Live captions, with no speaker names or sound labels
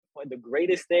the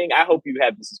greatest thing, I hope you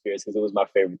have this experience because it was my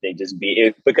favorite thing, just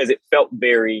because it felt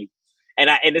very,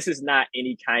 and this is not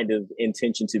any kind of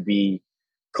intention to be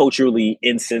culturally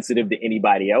insensitive to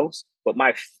anybody else, but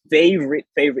my favorite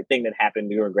thing that happened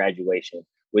during graduation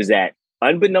was that,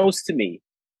 unbeknownst to me,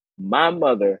 my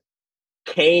mother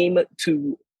came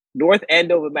to North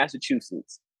Andover,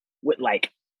 Massachusetts with like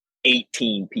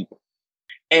 18 people.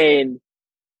 And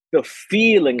the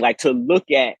feeling, like, to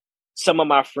look at some of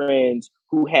my friends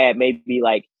who had maybe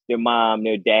like their mom,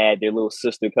 their dad, their little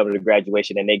sister coming to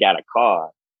graduation and they got a car.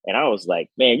 And I was like,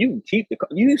 man, you can keep the car.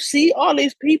 You see all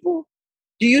these people?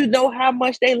 Do you know how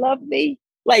much they love me?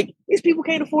 Like, these people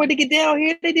can't afford to get down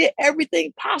here. They did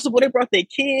everything possible. They brought their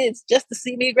kids just to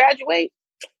see me graduate.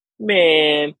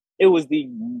 Man, it was the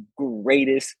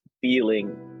greatest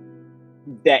feeling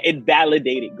that it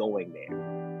validated going there.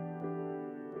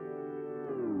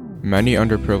 Many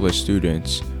underprivileged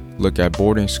students look at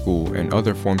boarding school and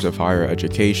other forms of higher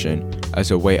education as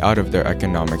a way out of their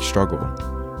economic struggle.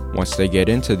 Once they get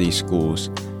into these schools,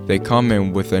 they come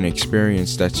in with an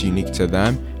experience that's unique to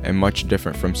them and much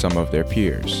different from some of their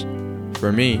peers.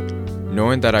 For me,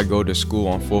 knowing that I go to school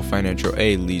on full financial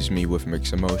aid leaves me with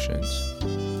mixed emotions.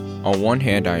 On one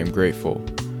hand, I am grateful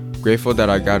that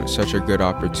I got such a good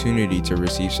opportunity to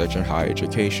receive such a high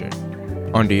education.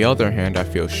 On the other hand, I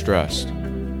feel stressed.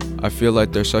 I feel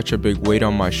like there's such a big weight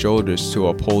on my shoulders to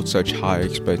uphold such high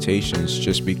expectations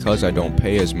just because I don't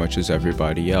pay as much as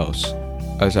everybody else.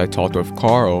 As I talked with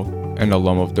Carl, an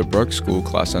alum of the Brooks School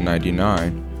class of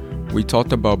 99, we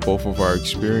talked about both of our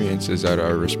experiences at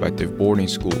our respective boarding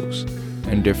schools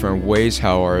and different ways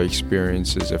how our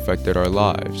experiences affected our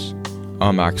lives.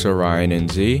 I'm Axel Ryan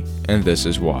NZ, and this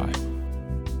is why.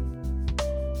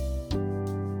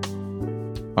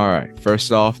 All right,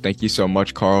 first off, thank you so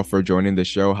much, Carl, for joining the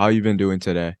show. How you been doing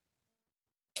today?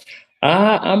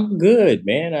 I'm good,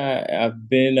 man. I've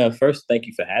been first. Thank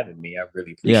you for having me. I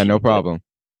really appreciate it. Yeah, no problem.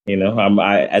 You know,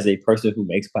 I as a person who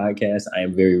makes podcasts, I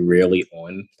am very rarely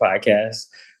on podcasts,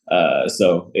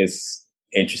 so it's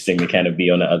interesting to kind of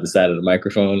be on the other side of the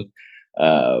microphone.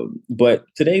 But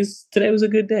today was a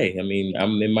good day. I mean,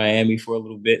 I'm in Miami for a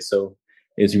little bit, so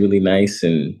it's really nice,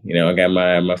 and I got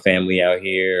my family out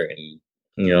here, and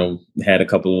had a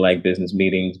couple of like business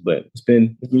meetings, but it's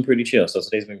been pretty chill. So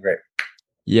today's been great.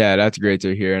 Yeah, that's great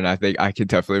to hear. And I think I can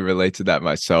definitely relate to that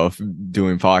myself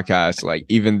doing podcasts. Like,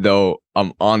 even though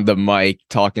I'm on the mic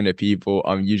talking to people,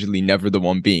 I'm usually never the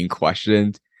one being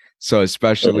questioned. So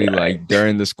especially like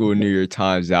during the School New York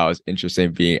Times, that was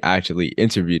interesting being actually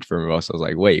interviewed for most. I was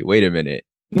like, wait a minute.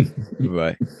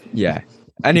 But yeah.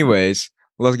 Anyways,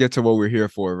 let's get to what we're here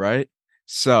for, right?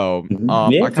 So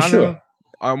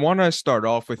I want to start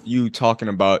off with you talking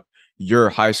about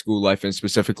your high school life and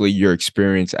specifically your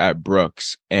experience at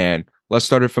Brooks. And let's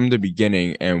start it from the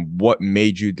beginning and what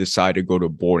made you decide to go to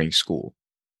boarding school.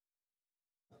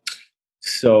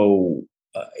 So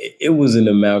it was an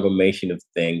amalgamation of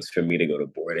things for me to go to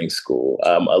boarding school.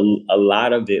 A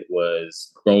lot of it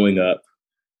was growing up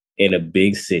in a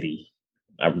big city.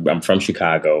 I'm from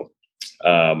Chicago.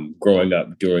 Growing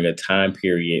up during a time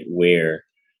period where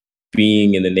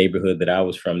being in the neighborhood that I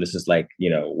was from, this is like,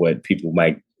 what people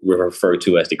might refer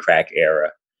to as the crack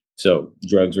era. So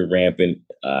drugs were rampant.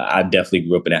 I definitely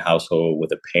grew up in a household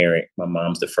with a parent. My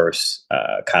mom's the first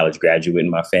college graduate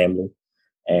in my family.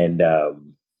 And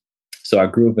so I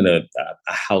grew up in a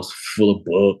house full of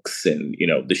books, and,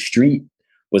 the street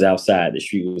was outside. The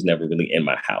street was never really in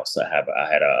my house. I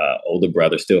had a older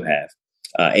brother, still have,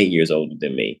 8 years older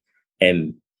than me.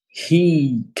 And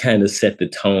he kind of set the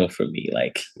tone for me,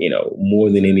 like, more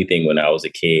than anything when I was a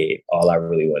kid, all I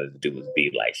really wanted to do was be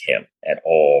like him at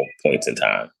all points in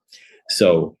time.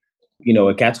 So,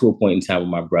 it got to a point in time with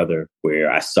my brother where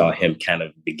I saw him kind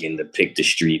of begin to pick the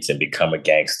streets and become a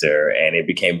gangster. And it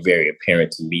became very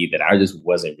apparent to me that I just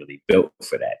wasn't really built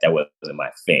for that. That wasn't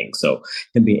my thing. So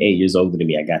him being 8 years older than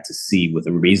me, I got to see with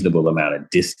a reasonable amount of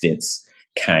distance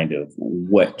kind of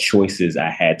what choices I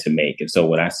had to make. And so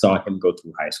when I saw him go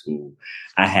through high school,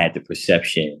 I had the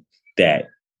perception that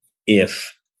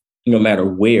if, no matter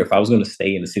where, if I was going to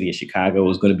stay in the city of Chicago, it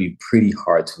was going to be pretty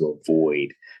hard to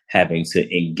avoid having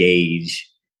to engage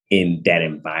in that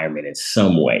environment in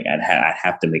some way. I'd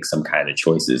have to make some kind of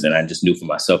choices. And I just knew for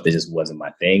myself that just wasn't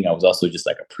my thing. I was also just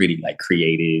like a pretty like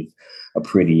creative, a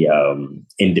pretty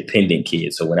independent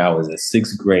kid. So when I was in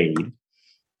sixth grade,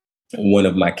 one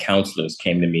of my counselors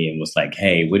came to me and was like,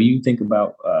 "Hey, what do you think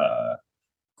about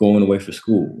going away for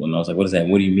school?" And I was like, "What is that?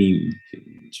 What do you mean?"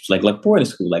 She's like boarding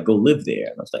school, like go live there.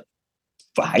 And I was like,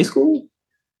 "For high school?"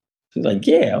 She's like,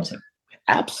 "Yeah." I was like,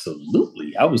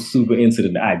 "Absolutely." I was super into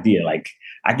the idea. Like,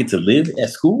 I get to live at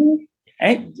school?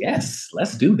 hey, yes,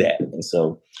 let's do that. And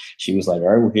so she was like, all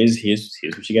right, well, here's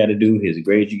what you got to do. Here's the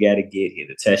grade you got to get. Here's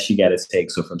the test you got to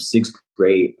take. So from sixth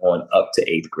grade on up to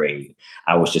eighth grade,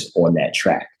 I was just on that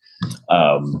track.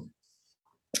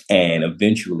 And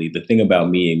eventually, the thing about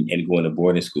me and going to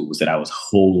boarding school was that I was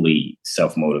wholly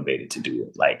self-motivated to do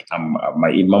it. Like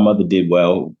my mother did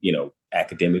well,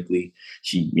 academically.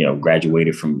 She,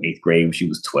 graduated from eighth grade when she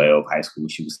was 12, high school when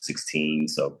she was 16.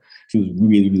 So she was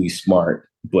really, really smart.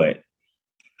 But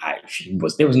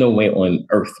there was no way on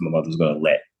earth my mother was going to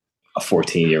let a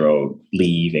 14-year-old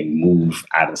leave and move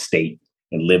out of state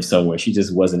and live somewhere. She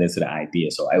just wasn't into the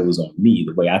idea. So it was on me.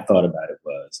 The way I thought about it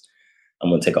was, I'm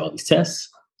going to take all these tests.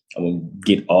 I'm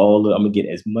gonna get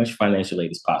as much financial aid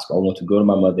as possible. I want to go to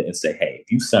my mother and say, hey, if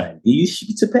you sign these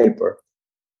sheets of paper,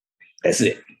 that's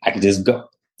it. I can just go.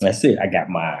 That's it. I got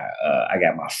my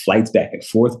flights back and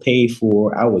forth paid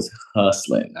for. I was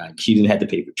hustling. She didn't have to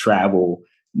pay for travel,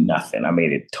 nothing. I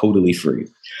made it totally free.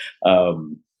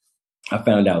 I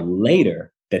found out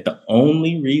later that the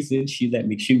only reason she let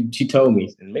me, she told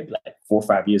me, and maybe like 4 or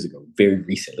 5 years ago, very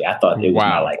recently, I thought it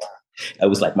was it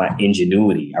was like my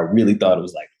ingenuity. I really thought it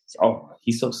was like, oh,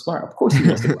 he's so smart. Of course he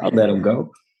wants to go. I'll let him go.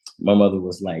 My mother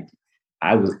was like,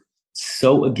 I was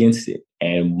so against it.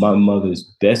 And my mother's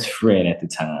best friend at the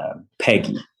time,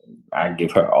 Peggy, I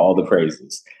give her all the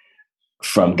praises,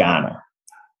 from Ghana.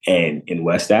 And in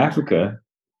West Africa,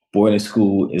 boarding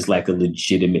school is like a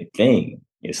legitimate thing.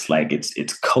 It's like,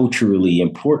 it's culturally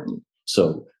important.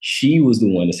 So she was the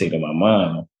one to say to my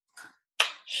mom,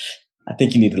 I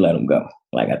think you need to let him go.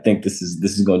 Like, I think this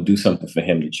is going to do something for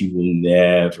him that you will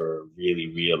never really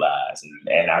realize.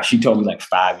 And she told me like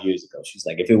 5 years ago, she's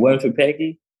like, if it wasn't for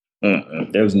Peggy,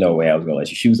 there was no way I was going to let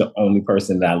you. She was the only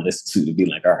person that I listened to be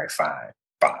like, all right, fine.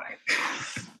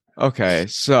 Okay.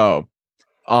 So,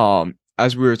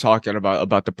 as we were talking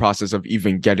about the process of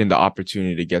even getting the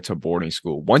opportunity to get to boarding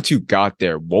school, once you got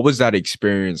there, what was that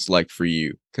experience like for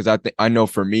you? Because I know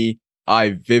for me,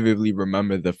 I vividly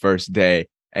remember the first day,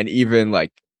 and even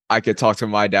like, I could talk to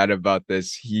my dad about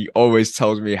this. He always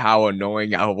tells me how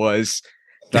annoying I was,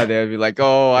 that they'd be like,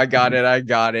 oh, I got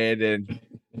it.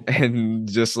 And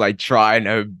just like trying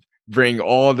to bring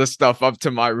all the stuff up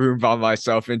to my room by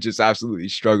myself and just absolutely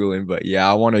struggling. But yeah,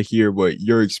 I want to hear what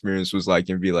your experience was like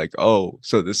and be like, oh,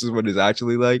 so this is what it's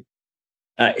actually like.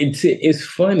 It's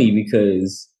funny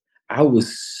because I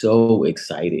was so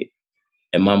excited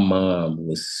and my mom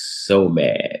was so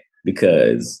mad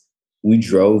because we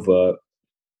drove up,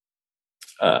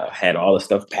 had all the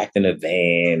stuff packed in a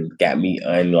van, got me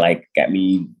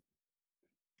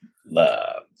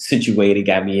situated,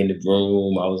 got me in the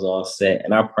room. I was all set,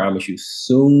 and I promise you,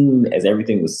 soon as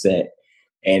everything was set,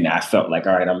 and I felt like,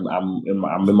 all right, I'm in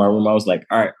my room. I was like,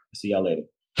 all right, see y'all later.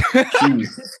 She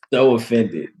was so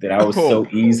offended that I was so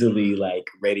easily like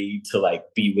ready to like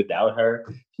be without her.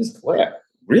 Just what?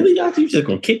 Really, y'all? You just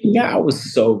gonna kick me out? I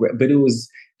was so, but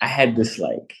I had this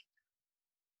like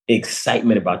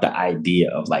excitement about the idea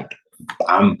of like,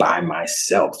 I'm by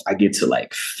myself. I get to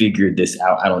like figure this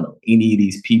out. I don't know any of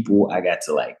these people. I got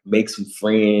to like make some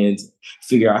friends,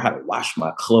 figure out how to wash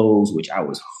my clothes, which I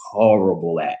was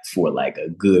horrible at for like a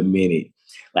good minute.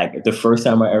 Like the first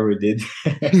time I ever did,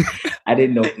 I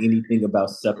didn't know anything about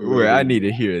separating. Wait, I need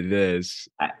to hear this.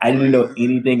 I didn't know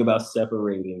anything about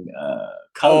separating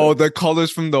colors. Oh, the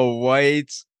colors from the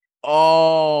whites.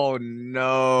 Oh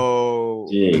no.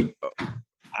 Jay,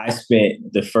 I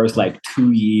spent the first like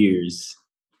 2 years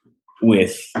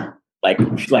with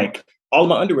like all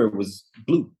my underwear was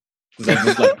blue.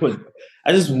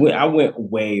 I went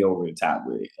way over the top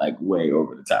with it, like way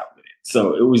over the top with it.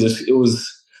 So it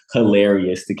was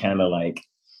hilarious to kind of like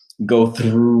go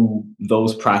through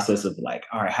those process of like,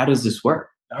 all right, how does this work?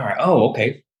 All right, oh,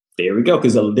 okay, there we go.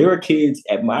 Because there were kids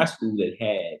at my school that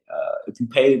had, if you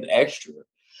paid extra,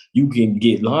 you can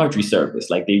get laundry service.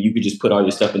 Like you could just put all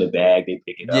your stuff in a bag, they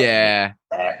pick it up. Yeah,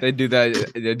 they do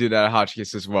that. They do that at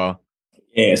Hotchkiss as well.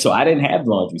 Yeah, so I didn't have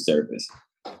laundry service.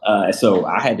 So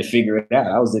I had to figure it out.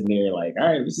 I was in there like, all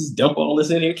right, let's just dump all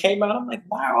this in here. Came out, I'm like,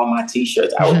 why are all my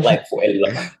t-shirts? I was like,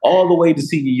 all the way to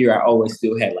senior year, I always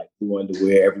still had like blue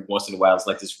underwear. Every once in a while, it's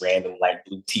like this random like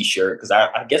blue t-shirt. Cause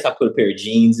I guess I put a pair of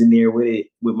jeans in there with it,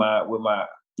 with my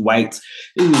whites.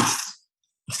 It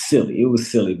was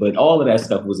silly, but all of that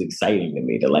stuff was exciting to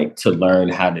me to learn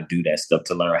how to do that stuff,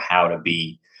 to learn how to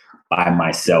be by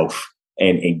myself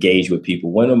and engage with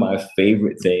people. One of my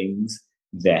favorite things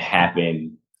that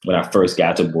happened when I first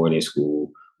got to boarding school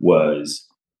was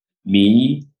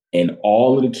me and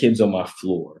all of the kids on my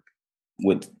floor.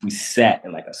 We sat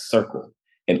in like a circle,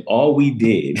 and all we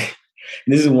did, and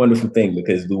this is a wonderful thing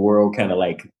because the world kind of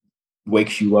like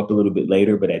wakes you up a little bit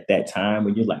later. But at that time,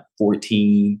 when you're like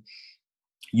 14,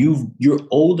 you're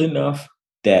old enough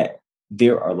that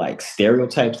there are like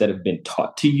stereotypes that have been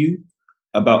taught to you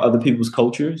about other people's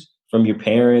cultures from your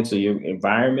parents or your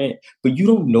environment, but you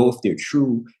don't know if they're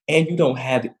true, and you don't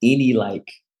have any like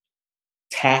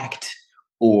tact,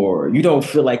 or you don't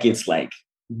feel like it's like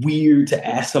weird to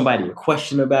ask somebody a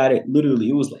question about it. Literally,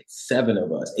 it was like 7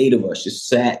 of us, 8 of us just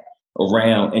sat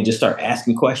around and just start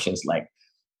asking questions like,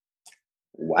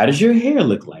 why does your hair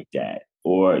look like that?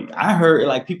 Or I heard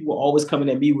like people were always coming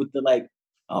at me with the like,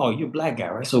 oh, you're a black guy,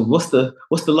 right? So what's the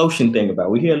lotion thing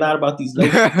about? We hear a lot about these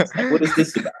lotions. Like, what is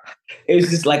this about? It was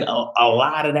just like a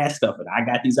lot of that stuff. And I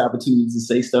got these opportunities to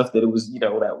say stuff that it was,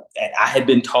 that I had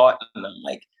been taught. And I'm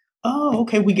like, oh,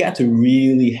 okay, we got to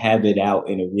really have it out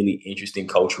in a really interesting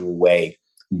cultural way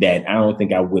that I don't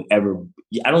think I would ever.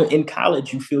 In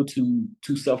college, you feel too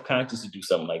self-conscious to do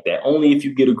something like that. Only if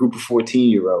you get a group of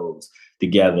 14-year-olds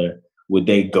together would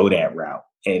they go that route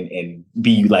and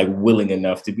be like willing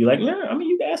enough to be like, yeah, I mean,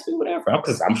 you can ask me whatever,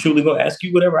 because I'm surely gonna ask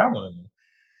you whatever I want to know.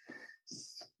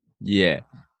 Yeah,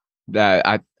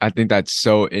 that I think that's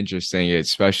so interesting,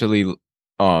 especially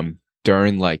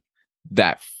during like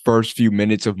that first few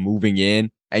minutes of moving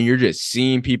in, and you're just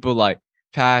seeing people like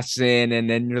pass in, and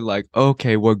then you're like,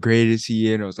 okay, what grade is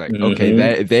he in? I was like,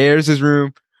 okay, there's his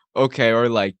room. Okay, or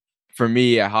like for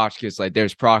me at Hotchkiss, like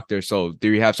there's Proctor, so do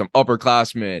we have some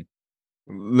upperclassmen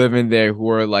living there who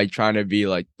are like trying to be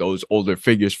like those older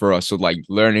figures for us, so like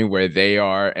learning where they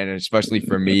are. And especially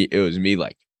for me, it was me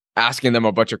like asking them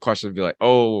a bunch of questions, be like,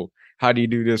 oh, how do you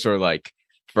do this? Or like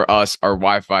for us, our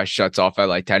Wi-Fi shuts off at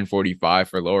like 10:45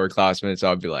 for lower classmen, so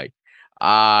I'll be like,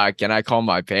 can I call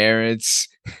my parents?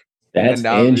 That's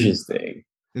interesting.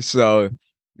 So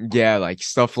yeah, like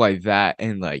stuff like that.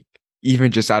 And like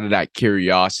even just out of that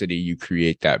curiosity, you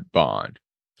create that bond.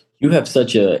 You have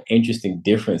such an interesting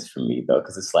difference for me, though,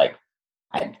 because it's like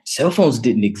cell phones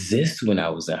didn't exist when I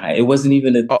was in high. It wasn't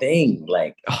even a thing.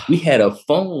 Like we had a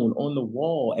phone on the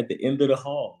wall at the end of the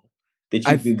hall that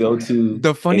you could go to.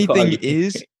 The funny thing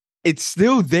is, it's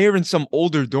still there in some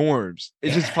older dorms.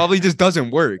 It just probably just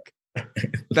doesn't work.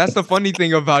 That's the funny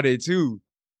thing about it too.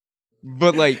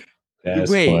 But like,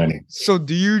 wait, funny. So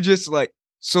do you just like,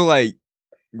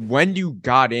 when you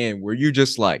got in, were you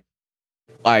just like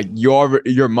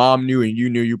your mom knew and you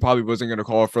knew you probably wasn't going to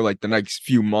call her for like the next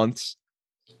few months?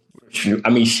 I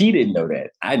mean, she didn't know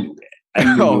that. I knew that.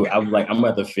 I knew. I was like, I'm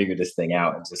going to figure this thing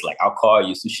out, and just like, I'll call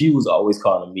you. So she was always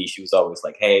calling me. She was always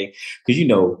like, hey, because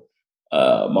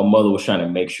my mother was trying to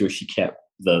make sure she kept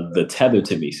the tether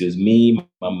to me. So it was me,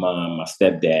 my mom, my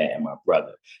stepdad, and my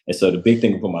brother. And so the big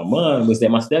thing for my mom was that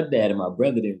my stepdad and my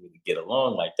brother didn't really get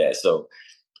along like that. So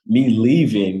me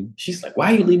leaving, she's like,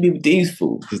 why are you leaving me with these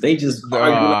fools? Because they just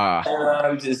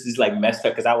just like messed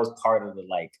up. Because I was part of the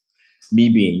like me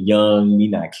being young, me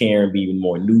not caring, being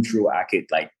more neutral. I could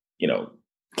like,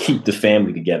 keep the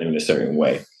family together in a certain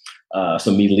way.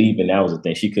 So me leaving, that was the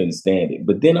thing. She couldn't stand it.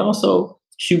 But then also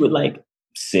she would like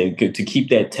send to keep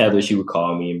that tether. She would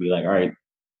call me and be like, all right,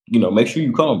 make sure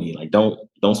you call me. Like, don't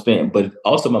spend. But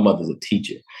also my mother's a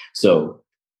teacher. So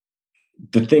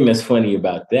the thing that's funny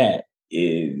about that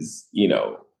is,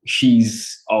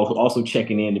 she's also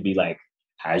checking in to be like,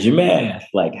 how's your math?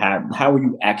 Like, how are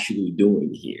you actually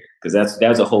doing here? Because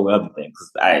that's a whole other thing.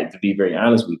 Because to be very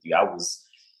honest with you, I was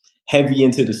heavy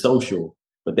into the social,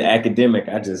 but the academic,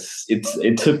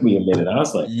 it took me a minute. I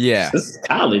was like, yeah, this is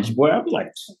college, boy. I was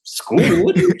like, school?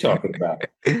 What are you talking about?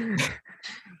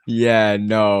 Yeah,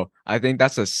 no, I think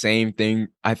that's the same thing.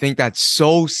 I think that's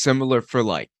so similar for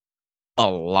like a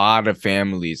lot of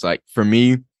families. Like for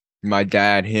me, my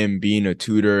dad, him being a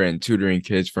tutor and tutoring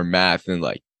kids for math, and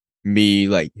like me,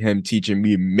 like him teaching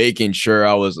me, making sure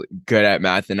I was good at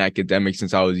math and academics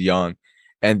since I was young.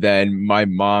 And then my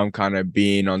mom kind of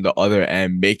being on the other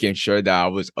end, making sure that I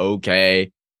was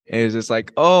okay. And it's just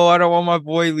like, oh, I don't want my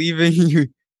boy leaving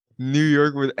New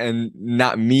York and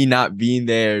not being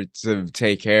there to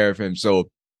take care of him. So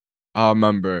I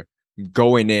remember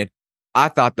going in, I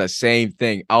thought the same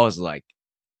thing. I was like,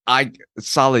 I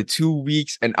solid 2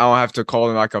 weeks and I don't have to call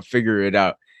him. I can figure it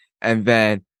out. And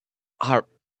then I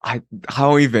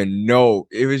don't even know.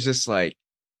 It was just like,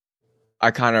 I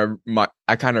kind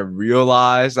of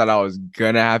realized that I was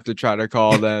gonna have to try to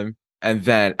call them. And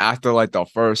then after like the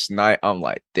first night, I'm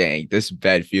like, dang, this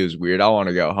bed feels weird. I want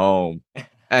to go home.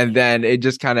 And then it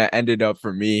just kind of ended up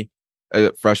for me,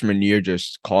 freshman year,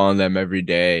 just calling them every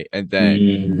day. And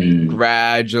then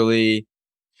gradually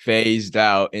phased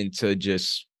out into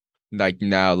just like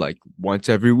now, like once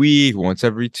every week, once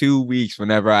every 2 weeks,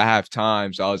 whenever I have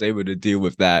time. So I was able to deal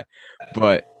with that.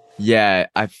 But Yeah,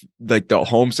 like the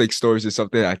homesick stories is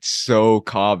something that's so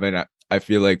common. I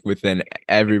feel like within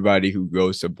everybody who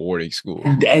goes to boarding school.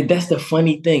 And that's the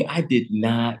funny thing. I did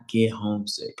not get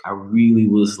homesick. I really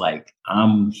was like,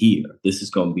 I'm here. This is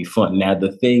going to be fun. Now,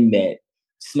 the thing that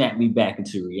snapped me back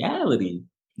into reality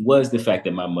was the fact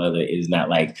that my mother is not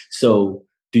like, so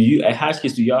do you, at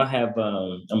Hotchkiss, do y'all have,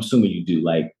 I'm assuming you do,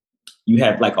 like, you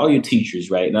have like all your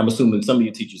teachers, right? And I'm assuming some of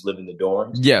your teachers live in the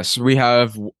dorms. Yes, we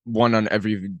have one on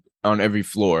every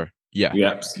floor. Yeah.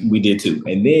 Yep, we did too.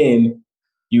 And then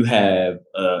you have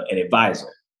an advisor.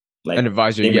 Like an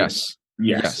advisor, yes.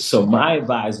 Yes. So my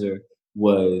advisor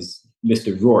was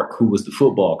Mr. Rourke, who was the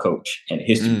football coach and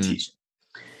history teacher.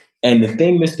 And the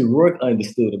thing Mr. Rourke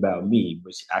understood about me,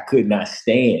 which I could not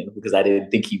stand because I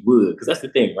didn't think he would, because that's the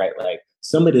thing, right? Like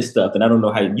some of this stuff, and I don't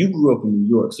know how you grew up in New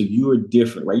York, so you were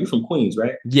different, right? You're from Queens,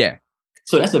 right? Yeah.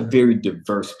 So that's a very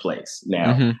diverse place.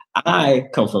 Now, I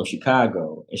come from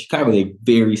Chicago, and Chicago is a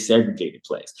very segregated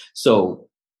place. So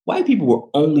white people were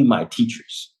only my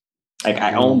teachers. Like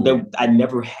I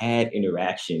never had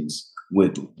interactions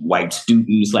with white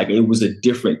students. Like it was a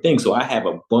different thing. So I have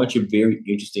a bunch of very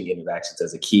interesting interactions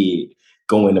as a kid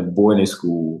going to boarding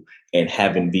school and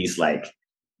having these mismatch.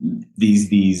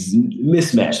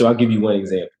 So I'll give you one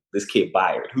example. This kid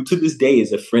Byard, who to this day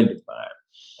is a friend of mine.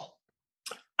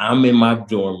 I'm in my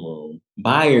dorm room.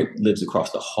 Byard lives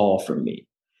across the hall from me.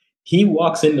 He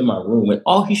walks into my room and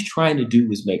all he's trying to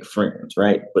do is make friends,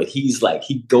 right? But he's like,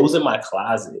 he goes in my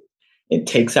closet and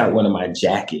takes out one of my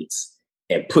jackets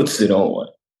and puts it on.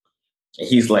 And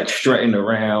he's like strutting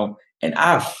around and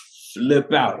I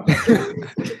flip out.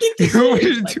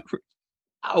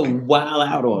 I wild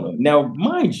out on him. Now,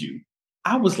 mind you,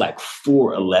 I was like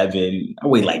 4'11". I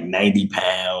weighed like 90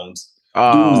 pounds. Dude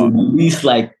was at least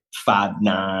like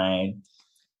 5'9".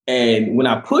 And when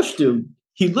I pushed him,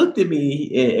 he looked at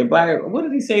me and what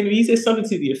did he say to me? He said something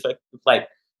to the effect of like,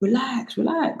 relax.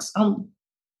 I'm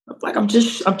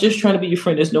just trying to be your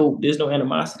friend. There's no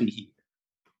animosity here.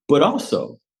 But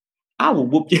also, I will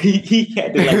whoop you. He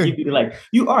had to like give you like,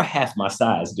 you are half my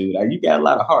size, dude. Like, you got a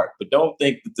lot of heart, but don't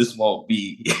think that this won't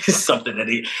be something that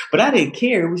but I didn't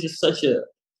care. It was just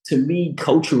to me,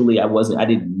 culturally, I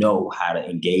didn't know how to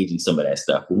engage in some of that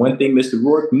stuff. But one thing Mr.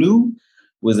 Rourke knew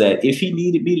was that if he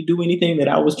needed me to do anything that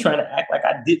I was trying to act like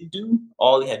I didn't do,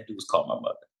 all he had to do was call my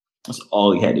mother. That's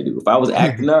all he had to do. If I was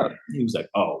acting up, he was like,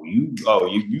 you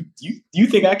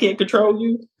think I can't control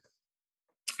you?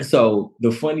 So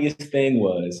the funniest thing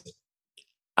was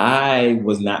I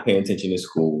was not paying attention in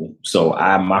school. So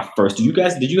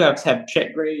did you have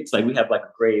check grades? Like we have like a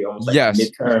grade, almost like a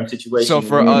midterm situation. So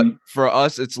for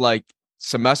us, it's like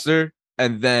semester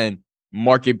and then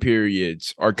market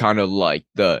periods are kind of like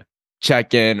the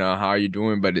check-in on how you're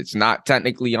doing, but it's not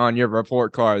technically on your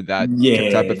report card, that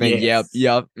type of thing. Yes.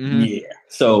 Yep. Mm-hmm. Yeah.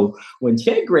 So when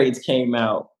check grades came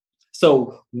out,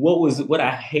 so what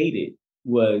I hated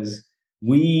was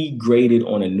we graded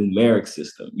on a numeric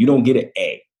system. You don't get an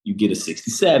A. You get a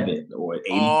 67 or an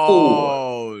 84.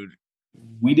 Oh.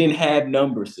 We didn't have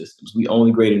number systems. We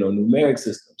only graded on numeric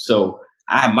systems. So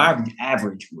my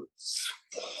average was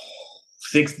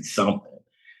 60 something.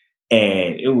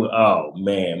 And it was, oh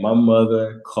man, my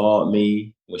mother called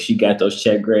me when she got those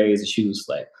check grades and she was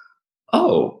like,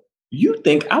 oh, you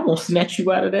think I won't snatch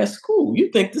you out of that school? You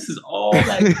think this is all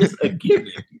like just a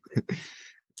given?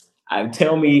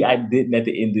 Tell me I didn't at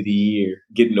the end of the year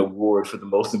get an award for the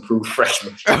most improved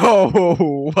freshman.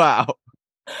 Oh, wow.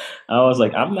 I was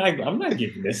like, I'm not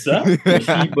giving this up.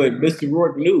 But Mr.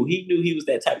 Rourke knew he was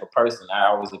that type of person. I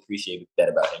always appreciated that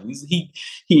about him.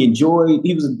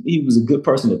 He was a good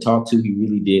person to talk to. He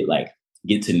really did like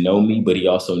get to know me, but he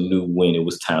also knew when it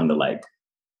was time to like,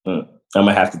 I'm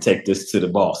gonna have to take this to the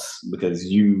boss because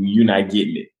you're not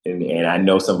getting it. And I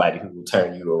know somebody who will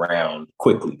turn you around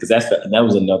quickly. Because that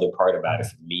was another part about it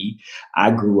for me.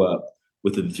 I grew up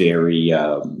with a very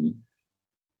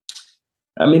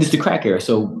it's the crack era.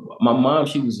 So my mom,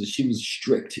 she was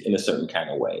strict in a certain kind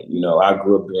of way. You know, I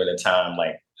grew up during a time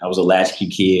like I was a latchkey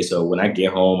kid. So when I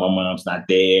get home, my mom's not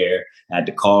there. I had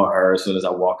to call her as soon as I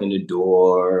walk in the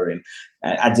door. And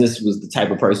I just was the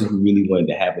type of person who really wanted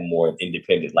to have a more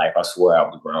independent life. I swear I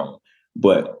was grown.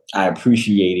 But I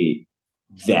appreciated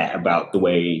that about the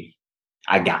way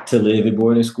I got to live at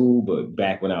boarding school. But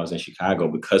back when I was in Chicago,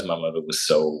 because my mother was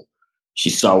she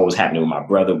saw what was happening with my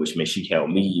brother, which meant she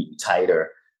held me even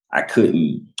tighter. I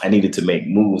needed to make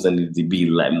moves. I needed to be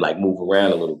like move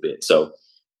around a little bit. So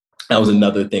that was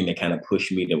another thing that kind of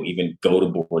pushed me to even go to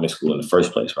boarding school in the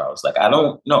first place, where I was like,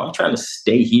 I'm trying to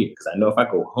stay here because I know if I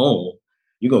go home,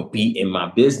 you're going to be in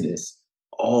my business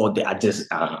all day. I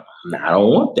don't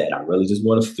want that. I really just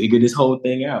want to figure this whole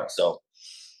thing out. So,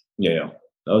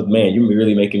 man, you're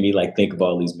really making me like think of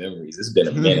all these memories. It's been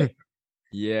a minute.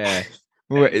 Yeah.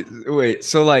 Wait.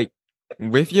 So like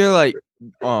with your like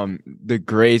the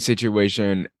grade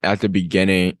situation at the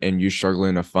beginning and you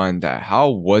struggling to find that, how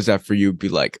was that for you? Be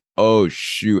like, oh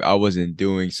shoot, I wasn't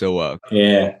doing so well.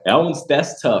 Yeah,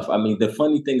 that's tough. I mean, the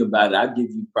funny thing about it, I give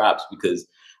you props because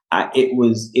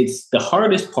it's the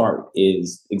hardest part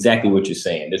is exactly what you're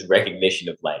saying. This recognition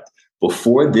of like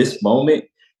before this moment,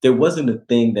 there wasn't a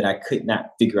thing that I could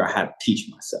not figure out how to teach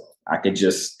myself. I could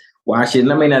just watch it,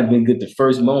 and I may not have been good the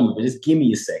first moment, but just give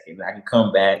me a second. I can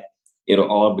come back. It'll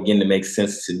all begin to make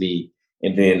sense to me,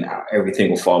 and then everything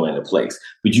will fall into place.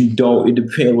 But you don't. It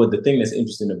depends. What the thing that's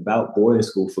interesting about boarding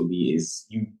school for me is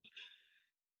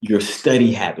your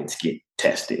study habits get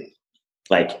tested.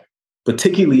 Like,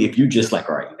 particularly if you just like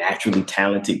are a naturally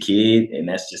talented kid, and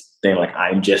that's just the thing. Like,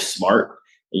 I'm just smart.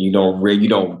 And you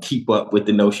don't keep up with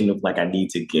the notion of like I need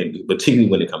to get, particularly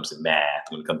when it comes to math,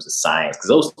 when it comes to science, because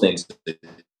those things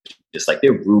just like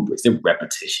they're rubrics, they're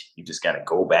repetition. You just got to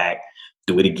go back,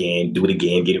 do it again,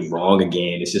 get it wrong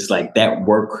again. It's just like that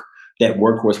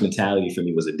workhorse mentality for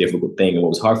me was a difficult thing. And what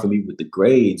was hard for me with the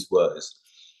grades was,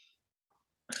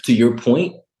 to your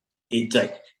point, it's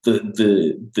like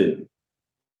the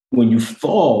when you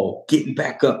fall, getting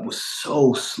back up was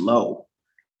so slow.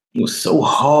 It was so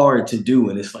hard to do.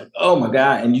 And it's like, oh my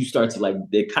God. And you start to like,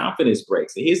 the confidence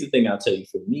breaks. And here's the thing I'll tell you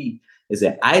for me is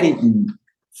that I didn't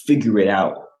figure it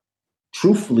out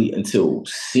truthfully until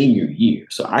senior year.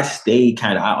 So I stayed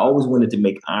I always wanted to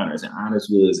make honors, and honors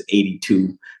was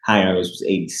 82, high honors was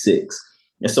 86.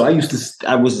 And so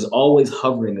I was always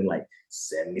hovering in like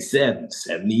 77,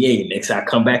 78. Next I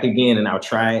come back again and I'll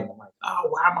try it. I'm like, oh,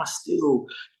 why am I still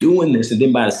doing this? And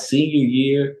then by the senior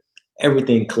year,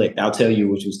 everything clicked. I'll tell you,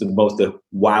 which was the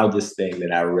wildest thing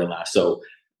that I realized. So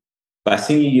by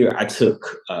senior year, I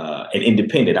took an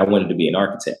independent. I wanted to be an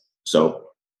architect. So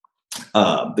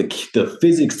the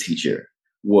physics teacher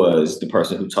was the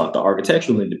person who taught the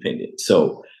architectural independent.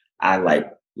 So I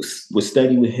would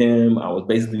study with him. I was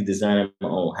basically designing my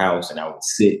own house, and I would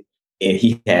sit, and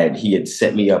he had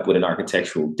set me up with an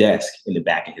architectural desk in the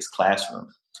back of his classroom.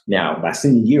 Now, by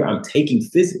senior year, I'm taking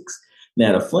physics.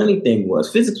 Now, the funny thing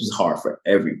was physics was hard for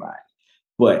everybody.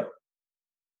 But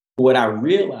what I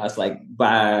realized, like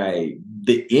by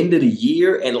the end of the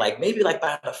year and like maybe like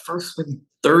by the first, maybe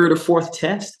third or fourth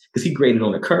test, because he graded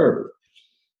on a curve,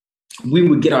 we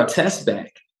would get our tests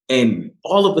back. And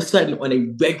all of a sudden, on a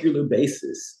regular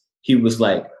basis, he was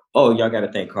like, oh, y'all got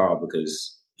to thank Carl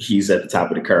because he's at the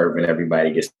top of the curve and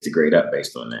everybody gets to grade up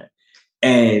based on that.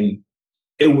 And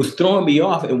it was throwing me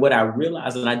off. And what I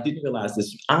realized, and I didn't realize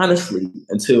this honestly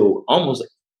until almost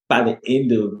by the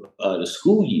end of the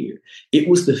school year, it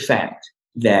was the fact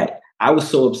that I was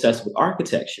so obsessed with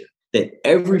architecture that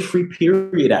every free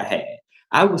period I had,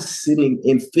 I was sitting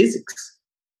in physics,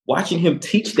 watching him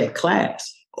teach that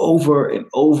class over and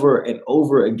over and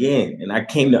over again. And I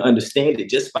came to understand it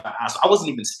just by, so I wasn't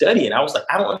even studying. I was like,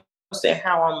 I don't understand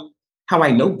how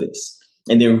I know this.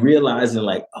 And then realizing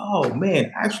like, oh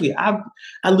man, actually, I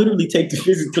literally take the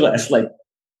physics class like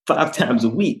 5 times a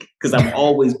week because I'm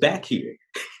always back here.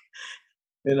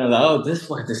 And I'm like, oh, this is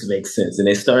why this makes sense. And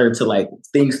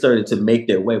things started to make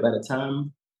their way. By the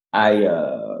time I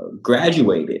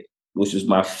graduated, which was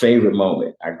my favorite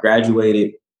moment, I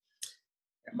graduated.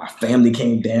 My family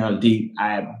came down deep.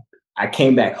 I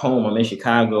came back home. I'm in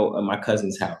Chicago at my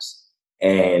cousin's house,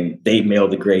 and they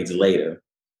mailed the grades later.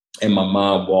 And my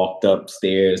mom walked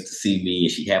upstairs to see me,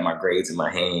 and she had my grades in her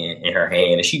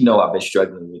hand. And she know I've been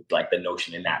struggling with like the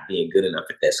notion of not being good enough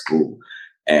at that school.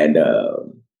 And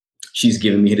she's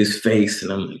giving me this face,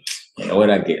 and I'm like, you know what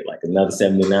I get? Like another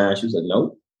 79. She was like,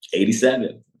 nope,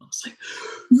 87. I was like,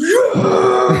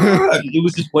 yeah! It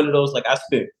was just one of those, like I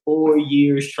spent 4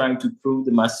 years trying to prove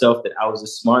to myself that I was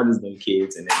as smart as them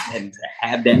kids. And to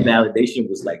have that validation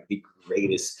was like the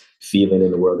greatest feeling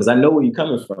in the world. Because I know where you're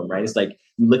coming from, right? It's like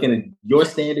you're looking at your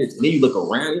standards, and then you look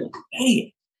around, you're like,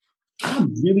 hey,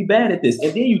 I'm really bad at this.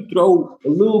 And then you throw a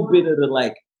little bit of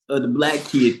the black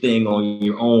kid thing on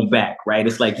your own back, right?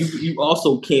 It's like you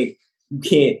also can't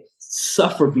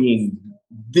suffer being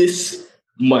this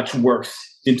much worse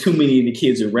than too many of the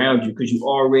kids around you because you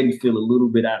already feel a little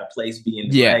bit out of place being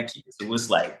the black kid. So it's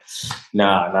like,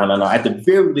 nah. At the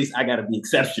very least, I got to be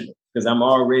exceptional because I'm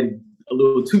already a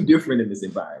little too different in this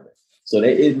environment. So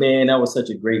that was such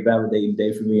a great validating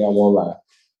day for me. I won't lie.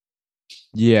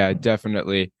 Yeah,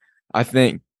 definitely. I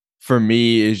think for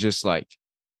me, it's just like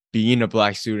being a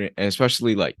black student, and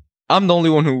especially like I'm the only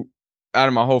one who out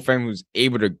of my whole family was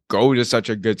able to go to such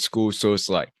a good school. So it's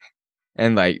like,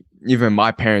 and like even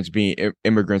my parents being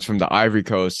immigrants from the Ivory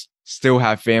Coast still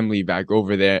have family back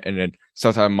over there. And then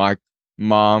sometimes my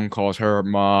mom calls her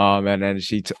mom, and then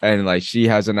she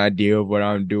has an idea of what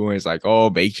I'm doing. It's like, oh,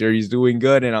 make sure he's doing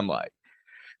good. And I'm like,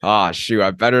 ah, shoot,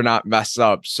 I better not mess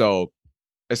up. So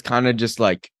it's kind of just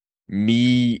like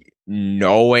me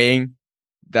knowing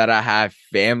that I have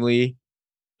family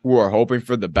who are hoping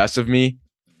for the best of me.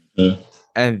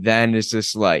 And then it's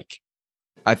just like,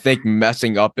 I think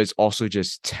messing up is also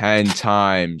just 10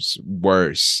 times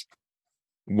worse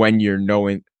when you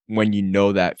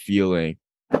know that feeling.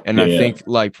 And I think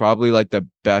like probably like the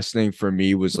best thing for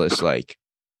me was just like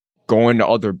going to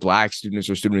other Black students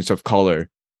or students of color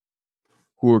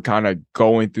who were kind of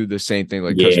going through the same thing.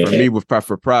 Like, because for me with Prep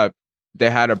for Prep, they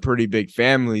had a pretty big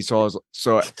family.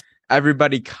 So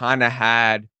everybody kind of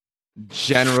had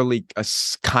generally a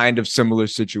kind of similar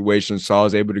situation. So I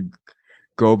was able to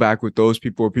go back with those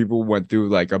people, where people went through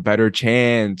like a better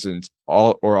chance and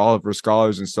all of our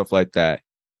scholars and stuff like that.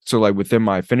 So like within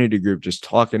my affinity group, just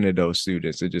talking to those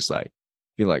students and just like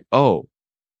be like, oh,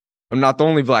 I'm not the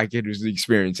only Black kid who's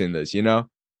experiencing this, you know?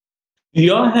 Do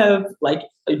y'all have like,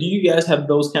 do you guys have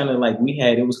those kind of like, we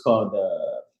had, it was called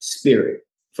Spirit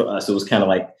for us. It was kind of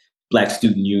like Black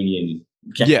Student Union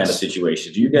kind of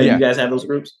situation. Do you guys have those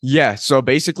groups? Yeah. So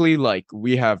basically like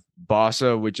we have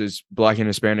BASA, which is Black and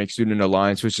Hispanic Student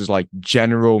Alliance, which is like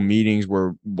general meetings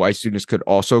where white students could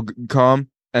also come.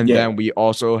 And then we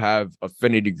also have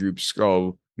affinity groups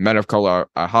called Men of Color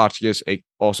at Hotchkiss,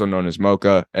 also known as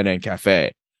MOCA, and then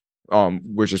Cafe,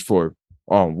 which is for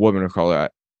women of color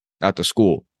at the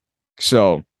school.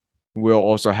 So we'll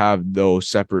also have those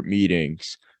separate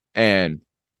meetings. And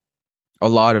a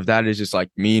lot of that is just like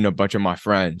me and a bunch of my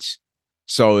friends.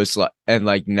 So it's like, and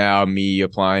like now me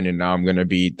applying, and now I'm going to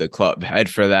be the club head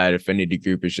for that affinity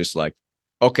group. Is just like,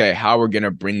 okay, how we're going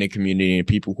to bring the community and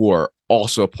people who are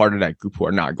also a part of that group who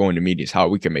are not going to meetings, how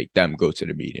we can make them go to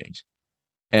the meetings.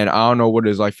 And I don't know what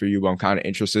it's like for you, but I'm kind of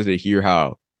interested to hear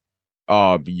how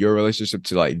your relationship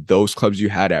to like those clubs you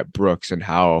had at Brooks and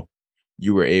how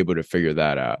you were able to figure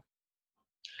that out.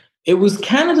 It was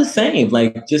kind of the same.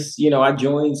 Like, just, you know, I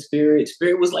joined Spirit.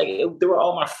 Spirit was like, they were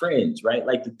all my friends, right?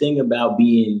 Like the thing about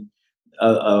being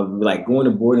like going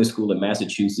to boarding school in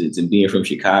Massachusetts and being from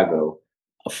Chicago,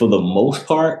 for the most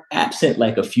part, absent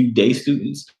like a few day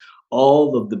students,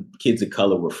 all of the kids of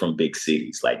color were from big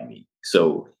cities like me.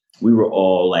 So we were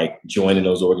all like joining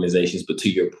those organizations. But to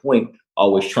your point,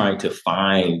 always trying to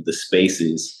find the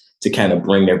spaces to kind of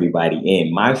bring everybody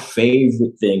in. My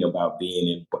favorite thing about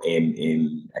being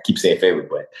in I keep saying favorite,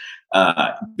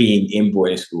 but being in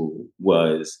boarding school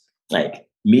was like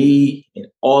me and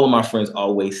all of my friends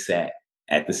always sat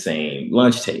at the same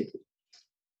lunch table.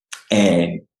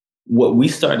 And what we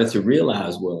started to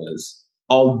realize was,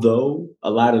 although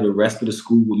a lot of the rest of the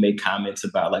school would make comments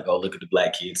about like, oh, look at the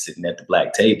Black kids sitting at the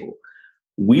Black table,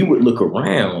 we would look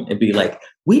around and be like,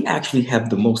 we actually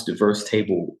have the most diverse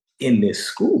table in this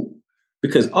school,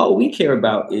 because all we care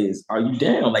about is, are you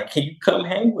down? Like, can you come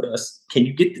hang with us? Can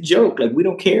you get the joke? Like, we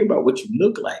don't care about what you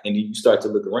look like. And then you start to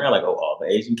look around like, oh, all the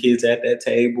Asian kids at that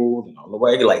table, and all the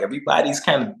way, like everybody's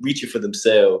kind of reaching for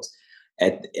themselves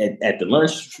at the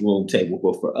lunchroom table.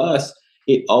 But for us,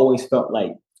 it always felt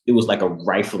like it was like a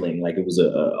rifling, like it was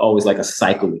always like a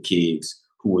cycle of kids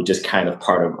who were just kind of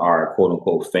part of our quote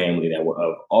unquote family that were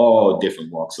of all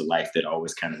different walks of life, that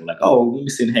always kind of were like, oh, let me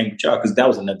sit and hang with y'all. Because that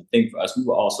was another thing for us. We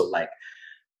were also like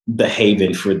the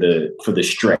haven for the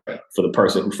stray, for the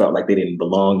person who felt like they didn't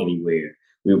belong anywhere.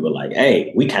 We were like,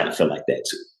 hey, we kind of feel like that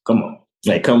too. Come on.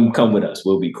 Like, come with us.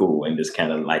 We'll be cool. And just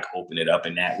kind of like open it up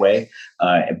in that way.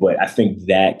 But I think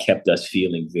that kept us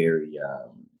feeling very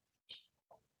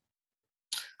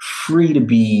free to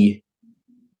be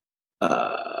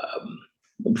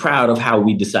proud of how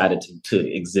we decided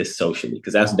to exist socially.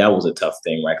 Because that was a tough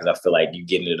thing, right? Because I feel like you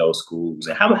get into those schools.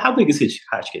 And how big is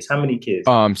Hotchkiss? How many kids?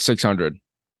 600.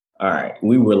 All right.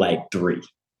 We were like 3.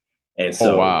 And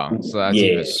so, oh, wow. So that's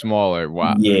even smaller.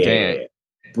 Wow. Yeah. Dang.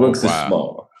 Brooks is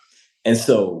small. And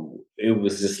so it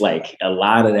was just like a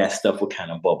lot of that stuff would kind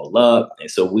of bubble up.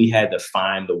 And so we had to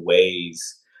find the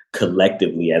ways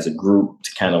collectively as a group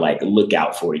to kind of like look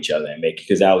out for each other and make it,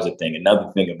 because that was the thing.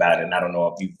 Another thing about it, and I don't know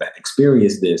if you've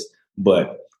experienced this,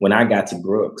 but when I got to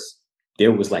Brooks,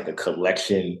 there was like a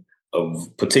collection of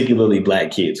particularly Black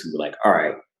kids who were like, all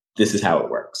right, this is how it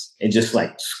works. And just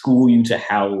like school you to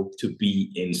how to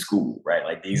be in school, right?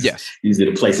 Like these are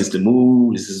the places to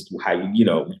move. This is how you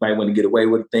might want to get away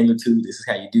with a thing or two. This is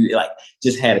how you do it. Like,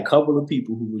 just had a couple of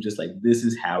people who were just like, this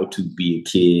is how to be a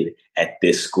kid at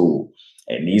this school.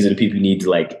 And these are the people you need to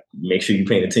like make sure you're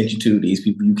paying attention to. These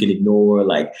people you can ignore.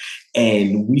 Like,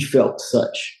 and we felt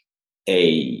such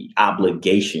a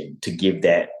obligation to give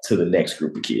that to the next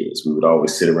group of kids. We would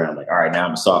always sit around like, all right, now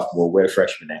I'm a sophomore. Where the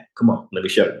freshman at? Come on, let me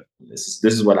show you. This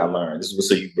is what I learned. This is what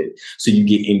so you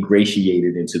get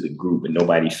ingratiated into the group, and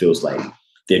nobody feels like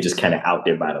they're just kind of out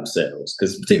there by themselves.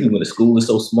 Because particularly when the school is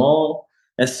so small,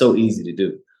 that's so easy to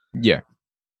do.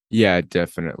 Yeah,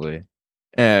 definitely.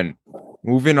 And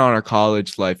moving on to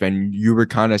college life, and you were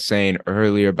kind of saying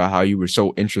earlier about how you were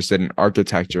so interested in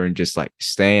architecture and just like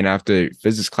staying after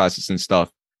physics classes and stuff.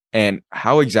 And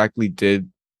how exactly did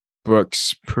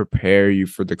Brooks prepare you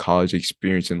for the college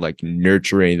experience and like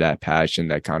nurturing that passion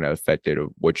that kind of affected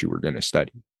what you were going to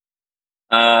study?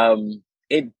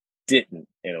 It didn't,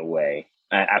 in a way.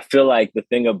 I feel like the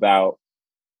thing about,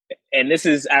 and this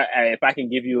is, if I can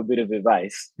give you a bit of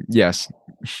advice. Yes.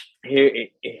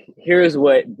 Here's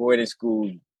what boarding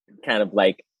school kind of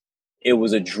like, it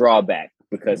was a drawback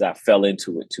because I fell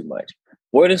into it too much.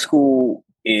 Boarding school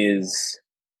it's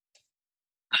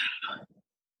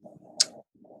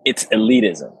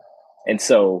elitism. And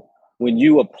so when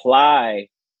you apply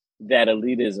that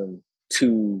elitism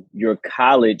to your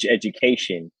college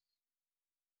education,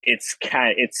 it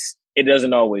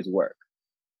doesn't always work.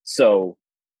 So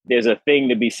there's a thing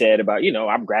to be said about,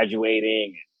 I'm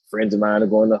graduating, friends of mine are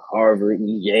going to Harvard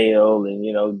and Yale, and,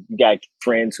 you got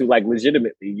friends who like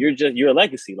legitimately, you're a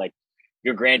legacy. Like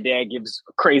your granddad gives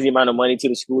a crazy amount of money to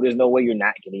the school. There's no way you're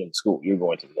not getting into school. You're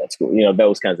going to that school,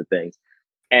 those kinds of things.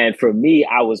 And for me,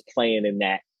 I was playing in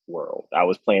that world. I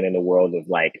was playing in the world of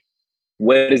like,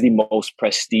 what is the most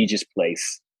prestigious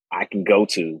place I can go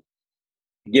to,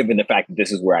 given the fact that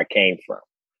this is where I came from.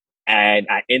 And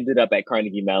I ended up at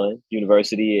Carnegie Mellon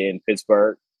University in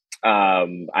Pittsburgh.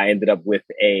 I ended up with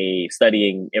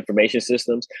studying information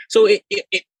systems. So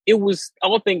it was,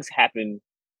 all things happen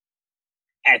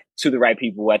to the right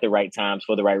people at the right times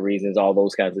for the right reasons, all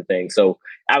those kinds of things. So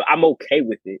I'm okay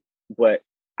with it. But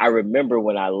I remember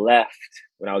when I left,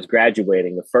 when I was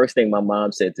graduating, the first thing my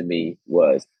mom said to me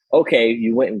was, okay,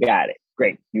 you went and got it.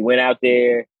 Great. You went out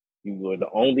there. You were the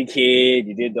only kid.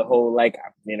 You did the whole, like,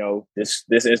 this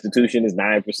institution is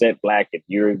 9% Black. If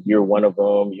you're one of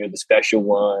them, you're the special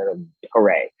one.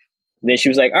 Hooray. And then she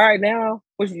was like, all right, now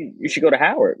you should go to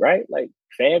Howard, right? Like,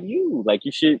 FAMU, like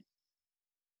you should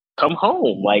come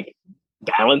home, like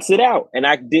balance it out. And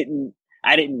I didn't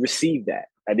receive that.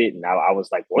 I didn't. I was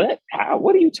like, what? How?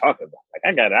 What are you talking about?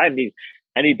 Like,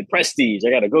 I need the prestige. I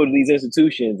got to go to these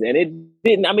institutions. And it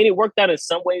didn't. I mean, it worked out in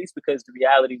some ways because the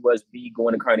reality was me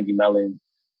going to Carnegie Mellon.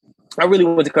 I really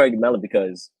went to Carnegie Mellon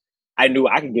because I knew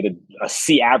I could get a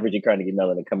C average at Carnegie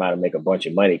Mellon and come out and make a bunch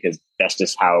of money because that's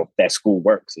just how that school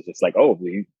works. It's just like,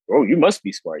 you must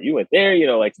be smart. You went there,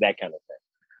 like that kind of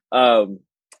thing.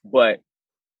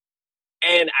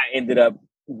 And I ended up,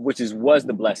 was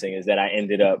the blessing, is that I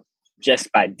ended up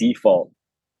just by default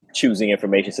choosing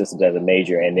information systems as a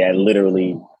major. And that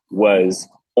literally was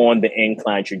on the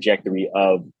incline trajectory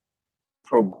of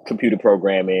computer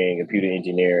programming, computer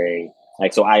engineering.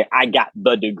 Like, so I got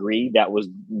the degree. There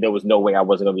was no way I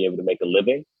wasn't gonna be able to make a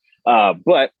living.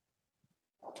 But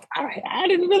I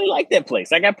didn't really like that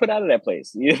place. I got put out of that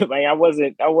place. Like I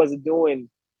wasn't doing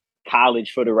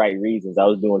college for the right reasons. I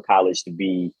was doing college to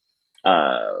be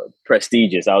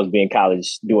prestigious. I was doing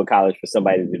college for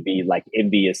somebody to be like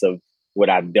envious of what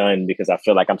I've done because I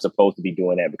feel like I'm supposed to be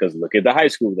doing that because look at the high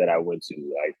school that I went to.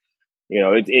 Like,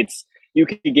 it's you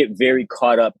can get very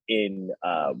caught up in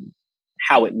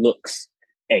how it looks,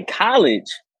 and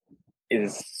college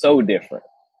is so different.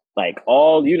 Like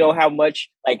how much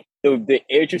like the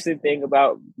interesting thing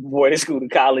about boarding school to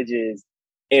college is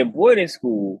in boarding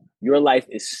school, your life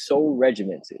is so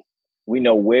regimented. We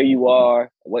know where you are,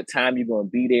 what time you're going to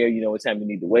be there. You know what time you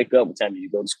need to wake up, what time you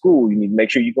go to school. You need to make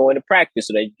sure you go into practice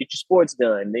so that you get your sports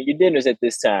done. Then your dinner's at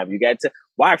this time. You got to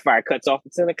Wi-Fi cuts off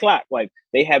at 10 o'clock. Like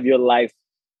they have your life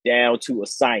down to a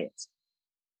science.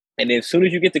 And then as soon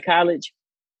as you get to college,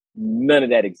 none of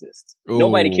that exists. Ooh.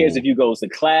 Nobody cares if you go to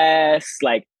class.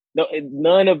 Like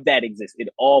none of that exists. It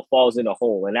all falls in a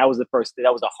hole. And that was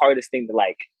the hardest thing to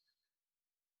like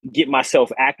get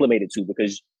myself acclimated to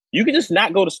because you can just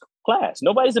not go to class.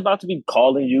 Nobody's about to be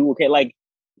calling you. Okay, like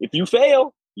if you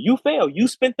fail, you fail. You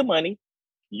spent the money.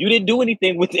 You didn't do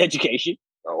anything with the education.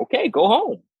 Okay, go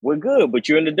home. We're good. But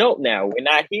you're an adult now. We're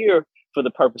not here for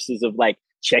the purposes of like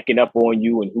checking up on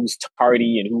you and who's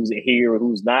tardy and who's here or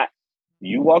who's not.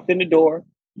 You walked in the door.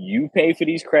 You paid for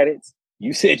these credits.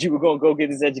 You said you were going to go get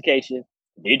this education.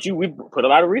 Did you? We put a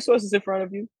lot of resources in front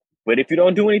of you. But if you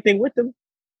don't do anything with them,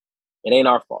 it ain't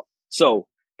our fault. So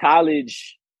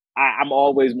college I'm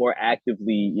always more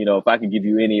actively, if I can give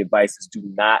you any advice, is do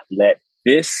not let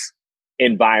this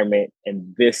environment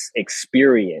and this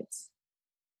experience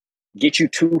get you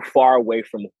too far away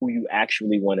from who you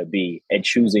actually want to be and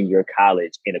choosing your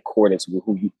college in accordance with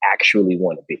who you actually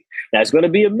want to be. Now, it's going to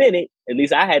be a minute, at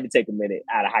least I had to take a minute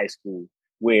out of high school,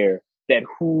 where that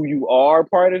who you are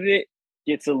part of it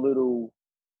gets a little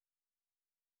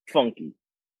funky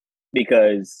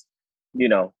because,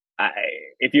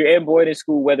 if you're in boarding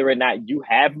school, whether or not you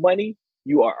have money,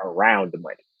 you are around the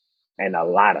money and a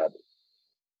lot of it.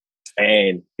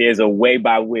 And there's a way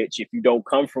by which, if you don't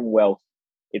come from wealth,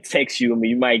 it takes you,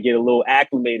 you might get a little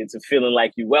acclimated to feeling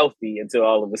like you're wealthy until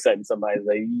all of a sudden somebody's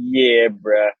like, yeah,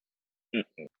 bruh.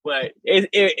 But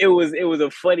it was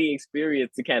a funny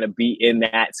experience to kind of be in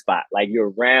that spot. Like,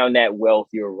 you're around that wealth,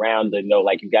 you're around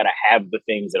like you got to have the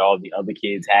things that all the other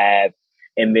kids have.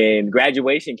 And then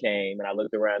graduation came and I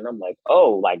looked around and I'm like,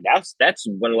 oh, like that's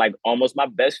one of like almost my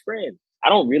best friends. I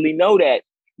don't really know that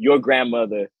your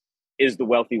grandmother is the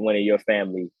wealthy one in your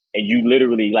family. And you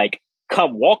literally like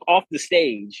come walk off the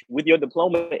stage with your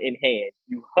diploma in hand.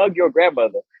 You hug your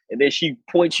grandmother and then she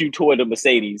points you toward a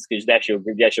Mercedes because that's your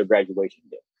graduation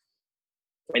day.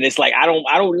 And it's like, I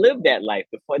don't live that life.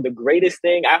 The greatest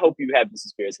thing, I hope you have this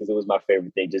experience because it was my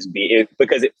favorite thing,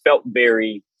 because it felt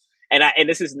very, and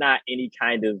this is not any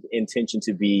kind of intention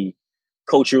to be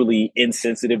culturally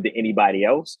insensitive to anybody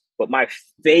else, but my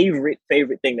favorite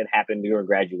thing that happened during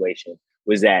graduation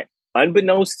was that,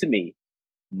 unbeknownst to me,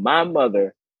 my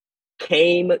mother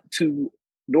came to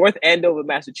North Andover,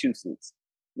 Massachusetts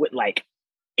with like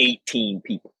 18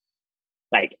 people.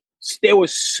 Like, there were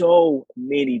so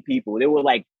many people. There were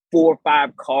like 4 or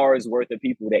 5 cars worth of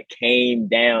people that came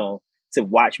down to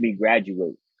watch me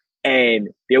graduate. And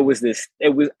there was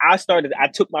I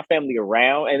took my family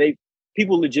around and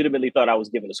people legitimately thought I was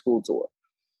giving a school tour.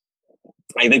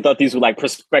 Like, they thought these were like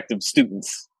prospective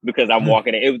students because I'm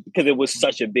walking in, because it was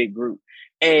such a big group.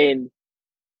 And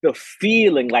the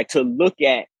feeling, like, to look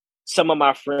at some of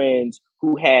my friends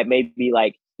who had maybe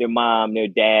like their mom, their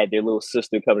dad, their little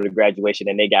sister coming to graduation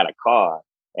and they got a car.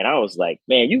 And I was like,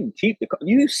 man, you can keep the car.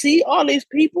 You see all these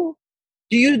people?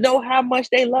 Do you know how much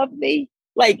they love me?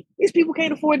 Like, these people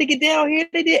can't afford to get down here.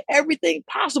 They did everything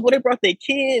possible. They brought their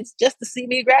kids just to see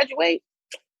me graduate.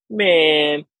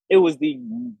 Man, it was the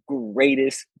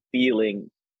greatest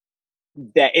feeling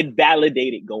that it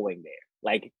validated going there.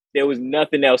 Like, there was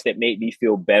nothing else that made me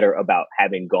feel better about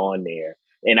having gone there.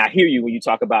 And I hear you when you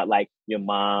talk about like your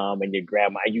mom and your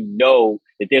grandma, you know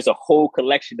that there's a whole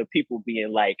collection of people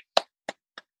being like,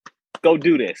 go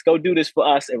do this for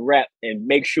us and rep and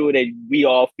make sure that we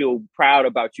all feel proud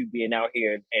about you being out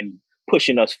here and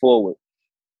pushing us forward.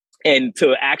 And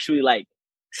to actually like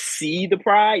see the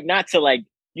pride, not to like,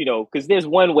 because there's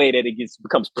one way that it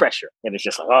becomes pressure and it's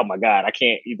just like, oh my God,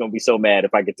 you're going to be so mad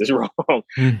if I get this wrong.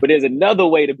 But there's another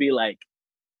way to be like,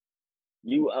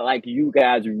 you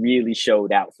guys really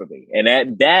showed out for me.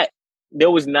 And that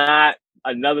there was not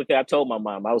another thing. I told my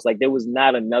mom, I was like, there was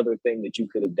not another thing that you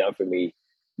could have done for me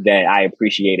that I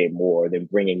appreciated more than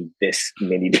bringing this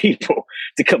many people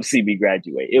to come see me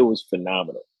graduate. It was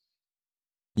phenomenal.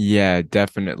 Yeah,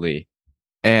 definitely.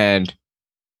 And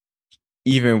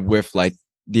even with like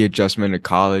the adjustment of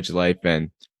college life and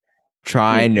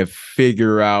trying to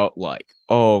figure out like,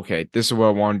 oh, okay, this is what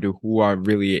I want to do, who I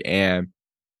really am.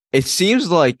 It seems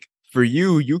like for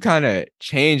you kind of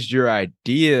changed your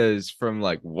ideas from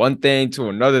like one thing to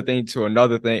another thing to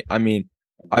another thing. I mean,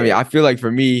 I feel like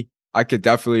for me, I could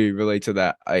definitely relate to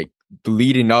that. Like,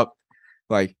 leading up,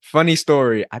 like, funny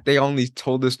story. I think I only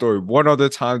told this story one other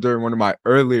time during one of my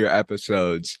earlier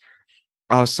episodes.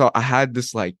 I had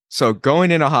this like, so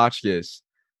going into Hotchkiss,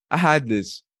 I had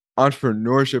this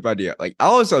entrepreneurship idea. Like, I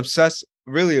was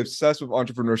really obsessed with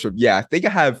entrepreneurship. Yeah, I think I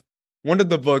have one of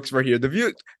the books right here.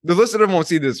 The listener won't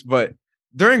see this, but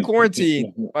during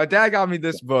quarantine, my dad got me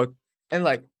this book and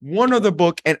like one other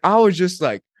book, and I was just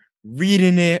like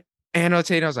reading it,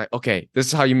 annotating. I was like, okay, this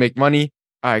is how you make money.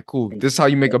 All right, cool. This is how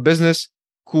you make a business.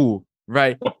 Cool,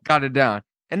 right? Got it down.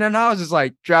 And then I was just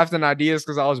like drafting ideas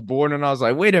because I was bored, and I was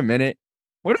like, wait a minute,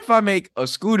 what if I make a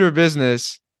scooter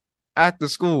business at the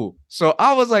school? So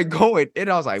I was like going, and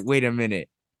I was like, wait a minute,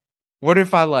 what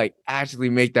if I like actually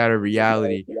make that a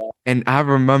reality? And I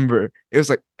remember it was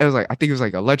like I think it was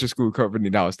like a electric school company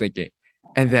that I was thinking.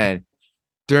 And then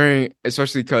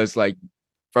especially because like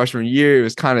freshman year, it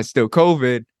was kind of still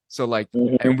COVID. So like,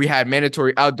 and we had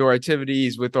mandatory outdoor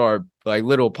activities with our like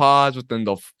little pods within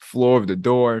the floor of the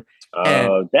door.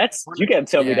 You can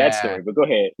tell me that story, but go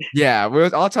ahead. Yeah,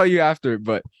 I'll tell you after.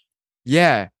 But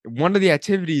yeah, one of the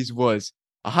activities was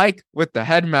a hike with the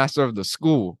headmaster of the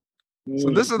school.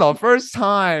 So this is the first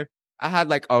time I had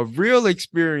like a real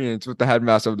experience with the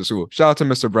headmaster of the school. Shout out to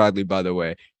Mr. Bradley, by the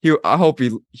way. I hope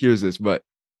he hears this, but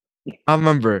I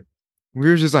remember we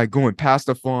were just like going past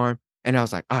the farm, and I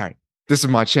was like, all right, this is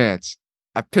my chance.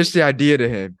 I pitched the idea to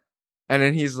him, and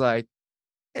then he's like,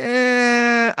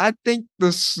 I think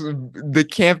the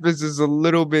campus is a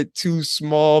little bit too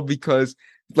small because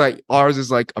like ours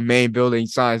is like a main building,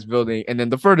 science building, and then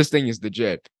the furthest thing is the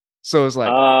gym. So it's like,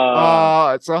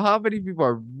 so how many people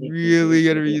are really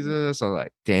gonna be using this? I'm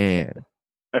like, damn,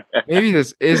 maybe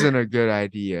this isn't a good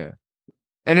idea.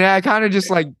 And then I kind of just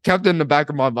like kept it in the back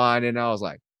of my mind, and I was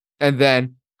like, and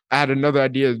then I had another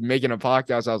idea of making a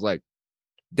podcast. I was like,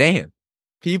 damn,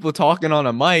 people talking on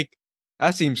a mic,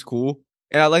 that seems cool.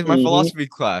 And I like my philosophy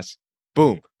class.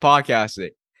 Boom,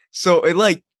 podcasting. So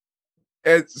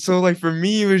for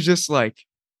me, it was just like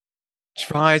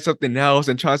trying something else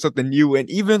and trying something new. And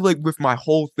even like with my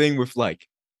whole thing with like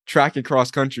track and cross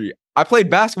country, I played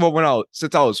basketball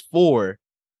since I was 4.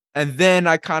 And then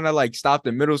I kind of like stopped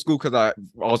in middle school because I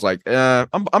was like,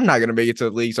 I'm not gonna make it to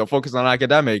the league, so focus on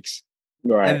academics.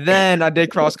 Right. And then I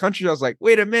did cross country. I was like,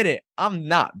 wait a minute, I'm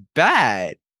not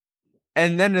bad.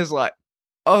 And then it's like,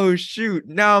 oh shoot,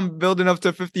 now I'm building up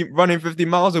to running 50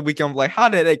 miles a week. I'm like, how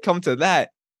did it come to that?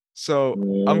 So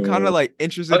I'm kind of like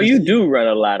interested. Oh, you do run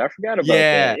a lot. I forgot about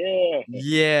that.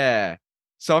 Yeah.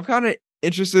 So I'm kind of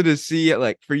interested to see,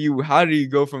 like, for you, how do you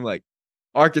go from like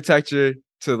architecture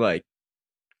to like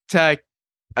tech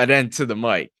and then to the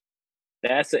mic?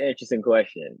 That's an interesting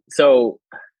question. So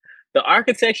the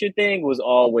architecture thing was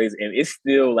always, and it's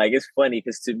still like, it's funny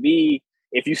because to me,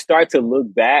 if you start to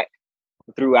look back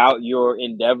throughout your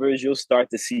endeavors, you'll start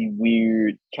to see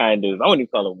weird kind of, I wouldn't even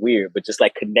call them weird, but just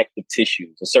like connective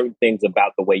tissues and certain things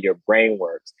about the way your brain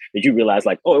works that you realize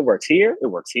like, oh, it works here, it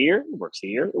works here, it works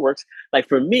here, it works. Like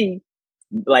for me,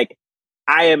 like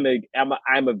I'm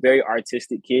a very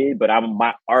artistic kid, but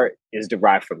my art is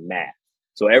derived from math.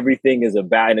 So everything is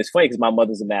about, and it's funny because my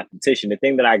mother's a mathematician. The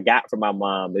thing that I got from my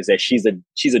mom is that she's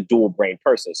a dual brain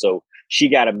person. So she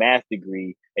got a math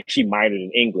degree and she minored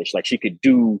in English. Like she could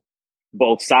do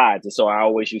both sides. And so I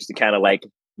always used to kind of like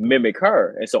mimic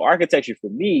her. And so architecture for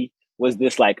me was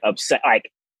this like like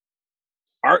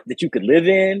art that you could live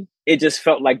in. It just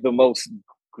felt like the most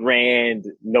grand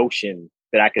notion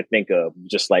that I could think of.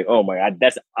 Just like, oh my God,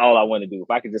 that's all I want to do.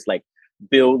 If I could just like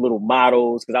build little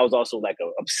models, because I was also like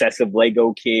an obsessive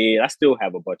Lego kid. I still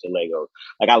have a bunch of Legos.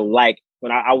 Like I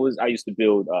used to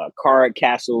build card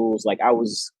castles. Like I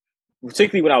was,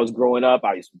 particularly when I was growing up,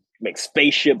 I used to make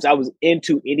spaceships. I was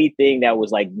into anything that was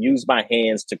like use my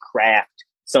hands to craft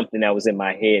something that was in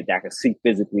my head that I could see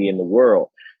physically in the world.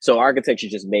 So architecture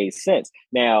just made sense.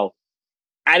 Now,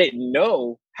 I didn't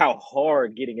know how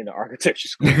hard getting into architecture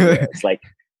school was. Like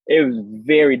it was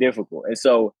very difficult. And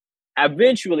so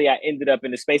eventually I ended up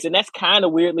in the space. And that's kind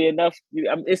of weirdly enough,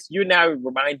 you're now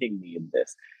reminding me of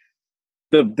this.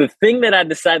 The thing that I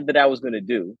decided that I was going to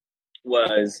do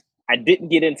was I didn't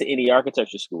get into any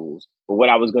architecture schools, but what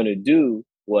I was going to do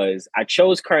was I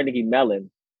chose Carnegie Mellon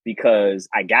because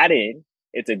I got in.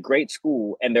 It's a great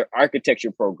school and their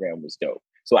architecture program was dope.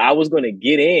 So I was going to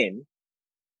get in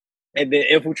and then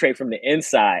infiltrate from the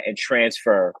inside and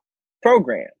transfer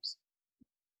programs.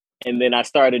 And then I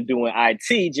started doing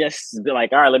IT just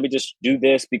like, all right, let me just do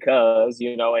this because,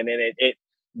 and then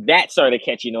that started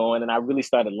catching on and I really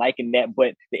started liking that.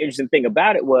 But the interesting thing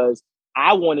about it was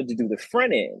I wanted to do the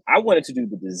front end. I wanted to do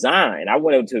the design. I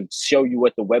wanted to show you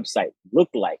what the website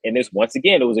looked like. And once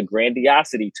again, it was a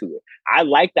grandiosity to it. I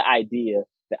liked the idea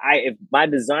that if my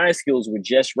design skills were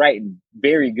just right and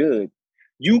very good,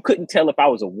 you couldn't tell if I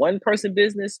was a 1-person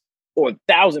business or a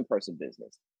 1,000-person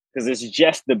business because it's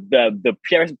just the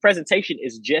presentation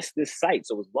is just this site.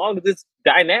 So as long as it's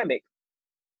dynamic,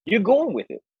 you're going with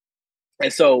it.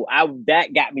 And so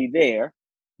that got me there.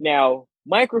 Now,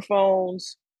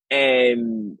 microphones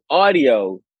and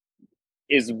audio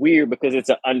is weird because it's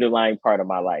an underlying part of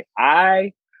my life.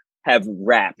 I have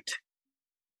rapped,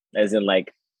 as in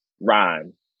like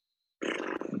rhyme,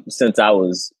 since I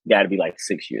was got to be like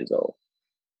 6 years old.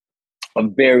 A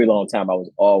very long time. I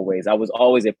was always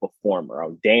a performer. I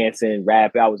was dancing,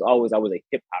 rapping. I was a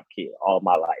hip hop kid all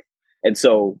my life. And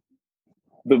so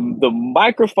the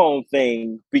microphone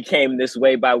thing became this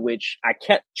way by which I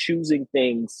kept choosing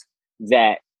things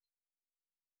that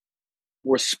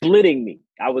were splitting me.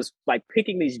 I was like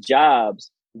picking these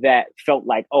jobs that felt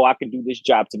like, oh, I can do this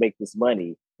job to make this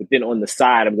money, but then on the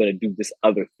side, I'm going to do this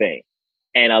other thing.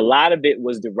 And a lot of it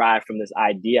was derived from this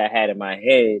idea I had in my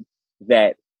head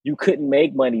that you couldn't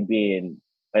make money being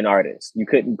an artist. You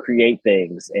couldn't create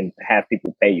things and have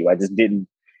people pay you.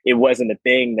 It wasn't a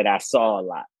thing that I saw a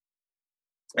lot.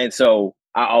 And so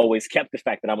I always kept the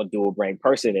fact that I'm a dual brain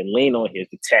person and lean on here's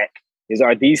the tech.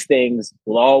 These things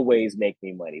will always make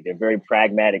me money. They're very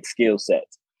pragmatic skill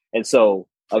sets. And so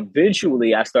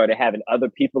eventually I started having other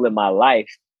people in my life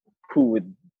who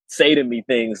would say to me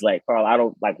things like, Carl, I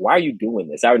don't like, why are you doing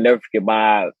this? I would never forget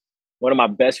one of my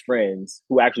best friends,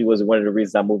 who actually was one of the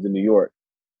reasons I moved to New York.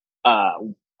 I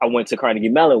went to Carnegie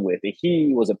Mellon with, and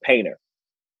he was a painter.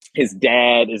 His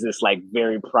dad is this like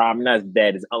very prominent, not his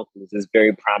dad, his uncle is this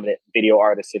very prominent video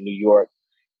artist in New York.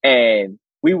 And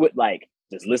we would like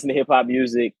just listen to hip hop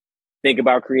music, think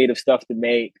about creative stuff to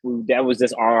make. That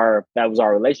was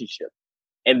our relationship.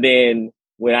 And then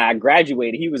when I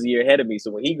graduated, he was a year ahead of me.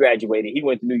 So when he graduated, he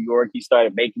went to New York, he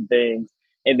started making things.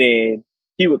 And then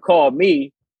he would call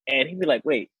me and he'd be like,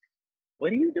 wait,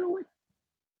 what are you doing?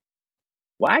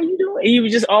 Why are you doing it? He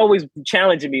was just always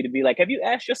challenging me to be like, have you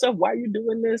asked yourself why are you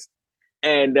doing this?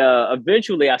 And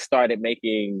eventually I started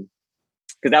making,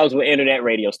 because that was when internet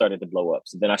radio started to blow up.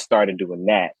 So then I started doing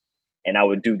that. And I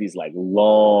would do these like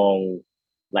long,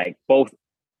 like both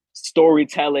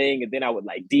storytelling, and then I would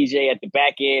like DJ at the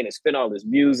back end and spin all this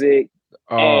music.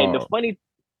 And the funny,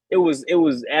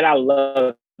 and I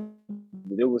loved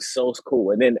it. Was so cool.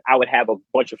 And then I would have a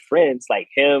bunch of friends like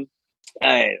him,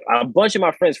 a bunch of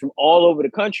my friends from all over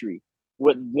the country.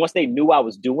 Once they knew I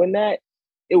was doing that,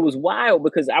 it was wild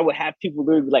because I would have people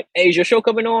literally be like, hey, is your show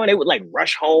coming on? They would like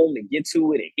rush home and get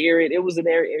to it and hear it. It was a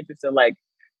very interesting like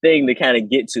thing to kind of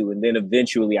get to. And then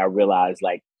eventually I realized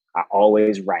like I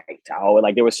always write.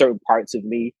 There were certain parts of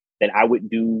me that I would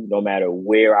do no matter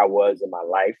where I was in my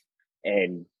life.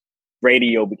 And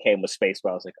radio became a space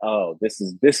where I was like, oh, this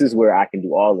is where I can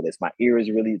do all of this. My ear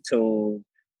is really attuned.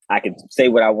 I can say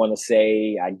what I want to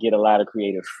say. I get a lot of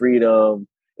creative freedom.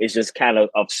 It's just kind of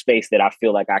a space that I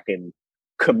feel like I can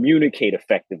communicate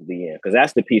effectively in, because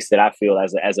that's the piece that I feel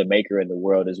as a maker in the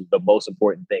world is the most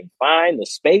important thing. Find the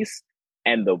space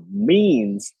and the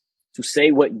means to say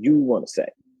what you want to say.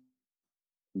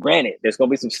 Granted, there's going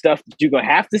to be some stuff that you're going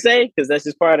to have to say because that's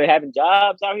just part of having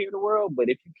jobs out here in the world. But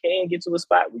if you can get to a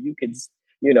spot where you can,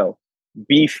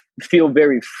 feel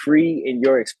very free in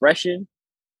your expression,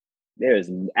 there is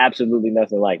absolutely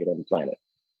nothing like it on the planet.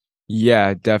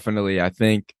 Yeah, definitely. I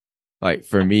think like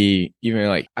for me, even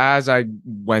like as I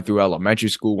went through elementary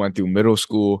school, went through middle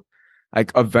school,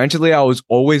 like eventually I was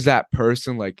always that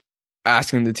person like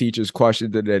asking the teachers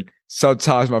questions, and then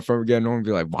sometimes my friend would get annoyed and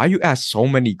be like, why you ask so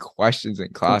many questions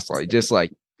in class? Like just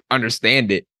like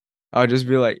understand it. I'll just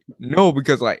be like, no,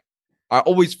 because like I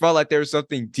always felt like there was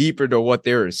something deeper to what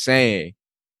they were saying.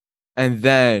 And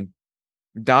then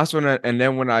that's when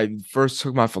when I first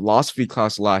took my philosophy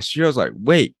class last year, I was like,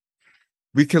 wait,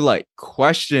 we could like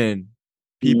question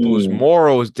people's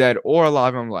morals, dead or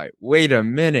alive. I'm like, wait a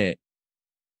minute.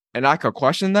 And I could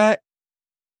question that.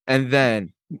 And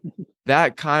then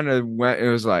that kind of went, it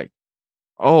was like,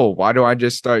 oh, why do I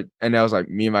just start? And I was like,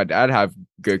 me and my dad have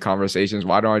good conversations.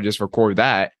 Why don't I just record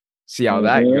that? See how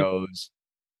that goes.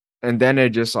 And then it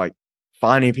just like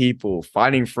finding people,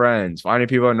 finding friends, finding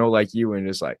people I know like you, and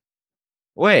just like,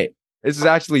 wait, this is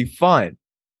actually fun.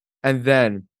 And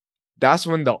then that's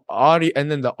when the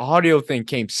audio thing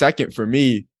came second for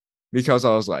me, because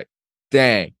I was like,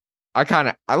 dang,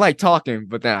 I like talking,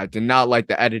 but then I did not like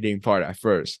the editing part at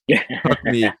first. It took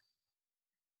me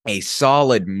a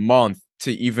solid month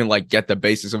to even like get the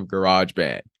basis of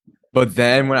GarageBand. But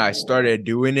then when I started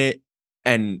doing it,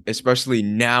 and especially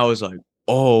now, is like,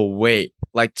 oh wait,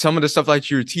 like some of the stuff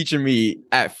like you were teaching me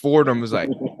at Fordham was like,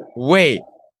 wait,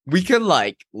 we could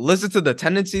like listen to the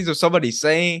tendencies of somebody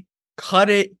saying,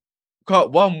 cut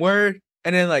one word,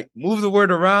 and then like move the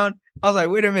word around. I was like,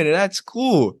 wait a minute, that's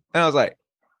cool. And I was like,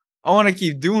 I want to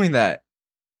keep doing that.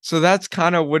 So that's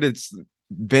kind of what it's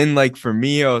been like for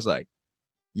me. I was like,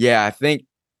 yeah, I think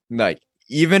like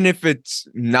even if it's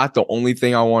not the only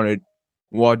thing I want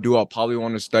to do, I'll probably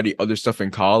want to study other stuff in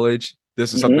college.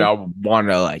 This is something I want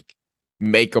to like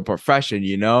make a profession,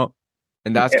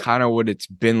 And that's kind of what it's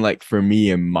been like for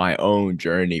me in my own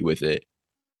journey with it.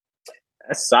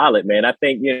 That's solid, man. I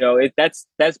think, that's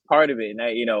part of it. And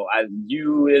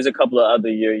there's a couple of other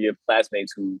your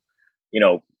classmates who,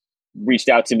 reached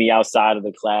out to me outside of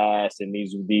the class, and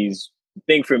these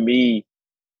thing for me.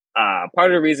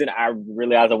 Part of the reason I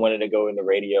realized I wanted to go into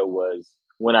radio was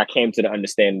when I came to the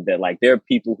understanding that like there are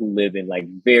people who live in like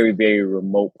very, very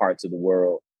remote parts of the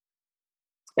world,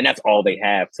 and that's all they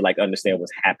have to like understand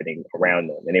what's happening around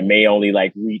them. And it may only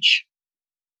like reach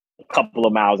a couple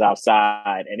of miles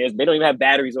outside, and they don't even have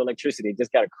batteries or electricity. They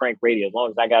just got a crank radio. As long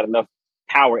as I got enough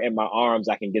power in my arms,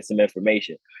 I can get some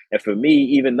information. And for me,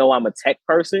 even though I'm a tech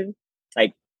person,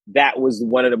 like that was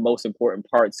one of the most important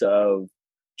parts of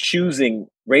choosing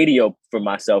radio for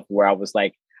myself where I was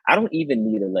like, I don't even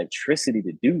need electricity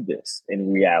to do this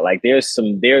in reality. Like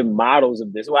there are models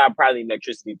of this. Well, I probably need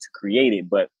electricity to create it,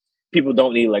 but people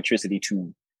don't need electricity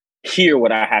to hear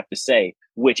what I have to say,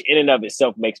 which in and of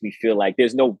itself makes me feel like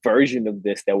there's no version of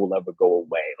this that will ever go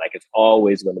away. Like it's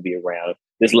always going to be around,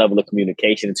 this level of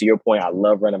communication. And to your point, I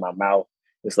love running my mouth.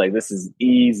 It's like, this is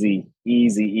easy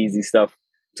stuff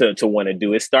to want to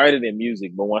do. It started in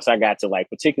music, but once I got to like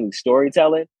particularly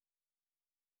storytelling,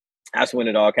 that's when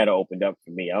it all kind of opened up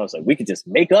for me. I was like, we could just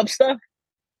make up stuff.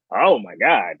 Oh my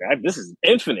God, this is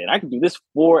infinite. I can do this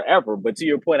forever. But to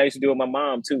your point, I used to do it with my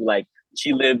mom too. Like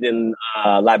she lived in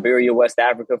Liberia, West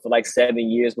Africa for like 7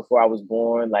 years before I was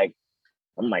born. Like,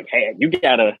 I'm like, hey,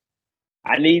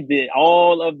 I need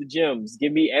all of the gems.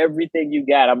 Give me everything you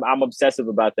got. I'm obsessive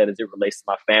about that as it relates to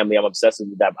my family. I'm obsessive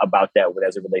about that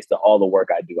as it relates to all the work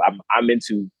I do. I'm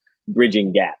into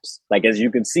bridging gaps. Like, as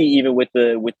you can see, even with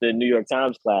the New York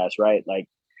Times class, right? Like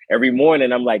every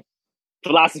morning I'm like,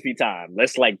 philosophy time.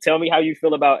 Let's like, tell me how you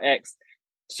feel about X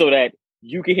so that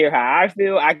you can hear how I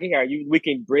feel. I can hear you. We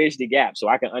can bridge the gap so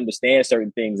I can understand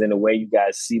certain things in the way you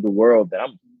guys see the world. That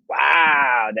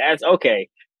wow, that's okay.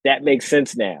 That makes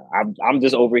sense now. I'm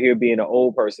just over here being an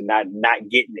old person, not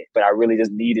getting it, but I really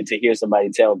just needed to hear somebody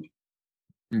tell me.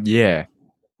 Yeah.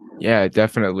 Yeah,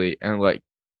 definitely. And like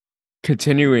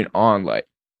continuing on, like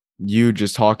you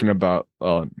just talking about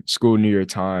school New York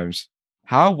Times,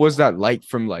 how was that like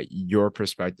from like your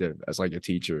perspective as like a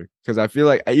teacher? Because I feel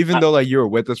like even though like you were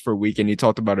with us for a week and you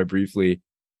talked about it briefly,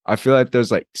 I feel like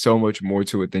there's like so much more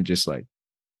to it than just like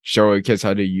showing kids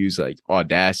how to use like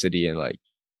Audacity and like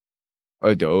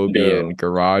Adobe and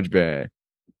GarageBand.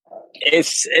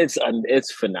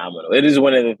 It's phenomenal. It is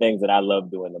one of the things that I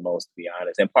love doing the most, to be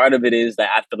honest. And part of it is that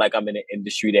I feel like I'm in an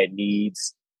industry that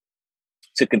needs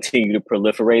to continue to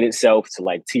proliferate itself, to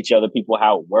like teach other people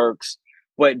how it works.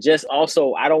 But just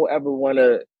also, I don't ever want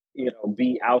to,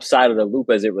 be outside of the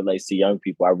loop as it relates to young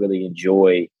people. I really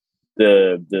enjoy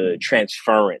the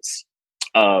transference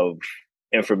of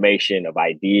information, of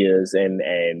ideas,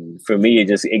 and for me,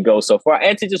 it goes so far.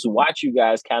 And to just watch you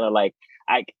guys kind of like,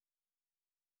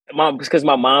 because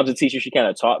my mom's a teacher, she kind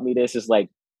of taught me this. It's like,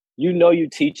 you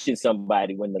teaching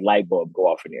somebody when the light bulb go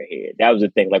off in their head. That was the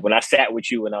thing. Like when I sat with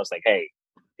you and I was like, hey,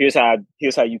 here's how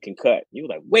you can cut. You were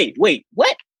like, wait,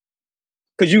 what?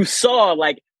 Because you saw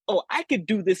like, oh, I could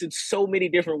do this in so many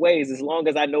different ways as long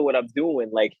as I know what I'm doing.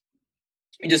 Like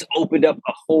it just opened up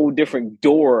a whole different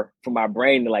door for my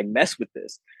brain to like mess with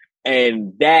this.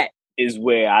 And that is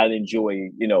where I enjoy,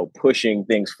 pushing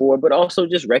things forward, but also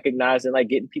just recognizing, like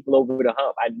getting people over the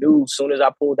hump. I knew as soon as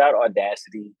I pulled out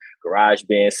Audacity,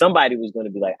 GarageBand, somebody was going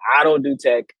to be like, I don't do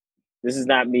tech. This is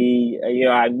not me.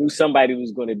 I knew somebody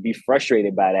was going to be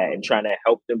frustrated by that and trying to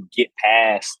help them get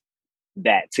past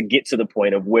that to get to the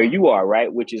point of where you are,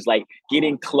 right? Which is like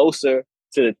getting closer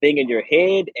to the thing in your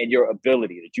head and your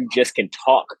ability that you just can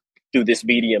talk through this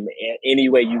medium any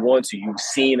way you want to. You've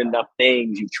seen enough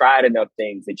things, you've tried enough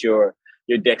things that your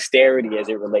dexterity as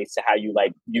it relates to how you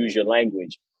like use your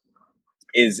language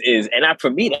is for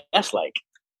me, that's like,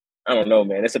 I don't know,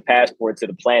 man, it's a passport to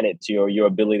the planet, to your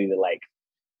ability to like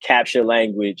capture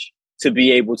language, to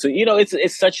be able to,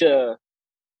 it's such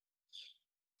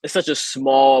a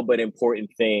small but important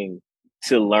thing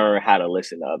to learn how to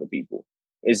listen to other people.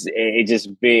 It's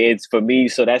for me.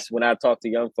 So that's when I talk to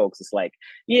young folks, it's like,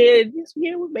 yeah,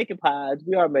 we're making pods.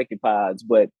 We are making pods,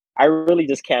 but I really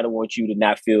just kind of want you to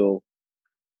not feel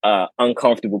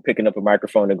uncomfortable picking up a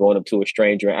microphone and going up to a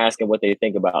stranger and asking what they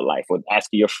think about life, or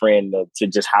asking your friend to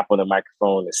just hop on a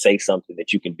microphone and say something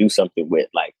that you can do something with.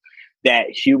 Like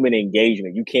that human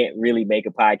engagement. You can't really make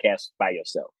a podcast by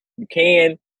yourself. You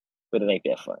can, but it ain't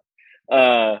that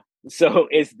fun. So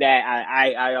it's that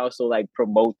I also like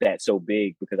promote that so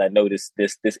big because I know this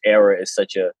era is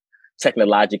such a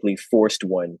technologically forced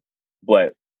one,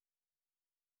 but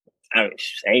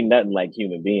ain't nothing like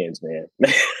human beings, man.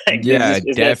 Like, yeah,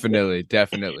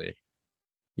 definitely.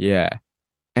 Yeah.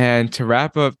 And to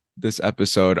wrap up this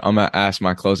episode, I'm going to ask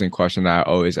my closing question that I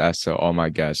always ask to all my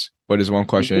guests. What is one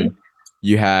question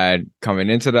you had coming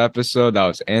into the episode that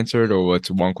was answered, or what's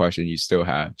one question you still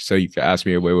have? So you can ask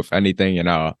me away with anything and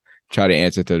I'll try to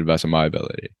answer to the best of my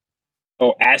ability.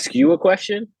 Oh, ask you a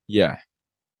question? Yeah.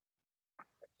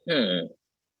 Let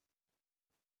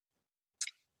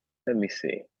me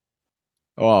see.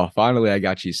 Oh, finally I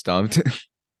got you stumped.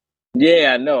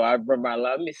 Yeah, I know.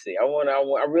 Let me see. I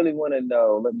really want to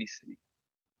know. Let me see.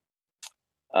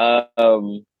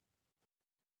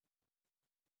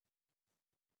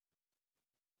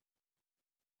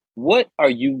 What are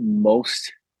you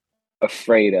most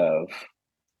afraid of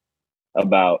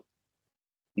about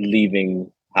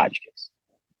leaving Hotchkiss?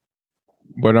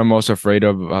 What I'm most afraid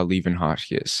of about leaving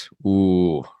Hotchkiss.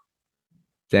 Ooh,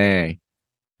 dang.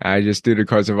 I just threw the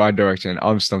cards in my direction.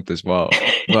 I'm stumped as well.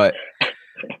 But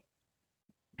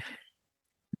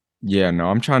yeah, no,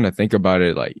 I'm trying to think about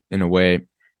it like in a way.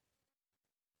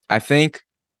 I think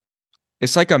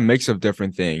it's like a mix of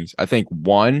different things. I think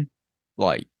one,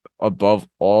 like above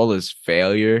all, is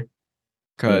failure.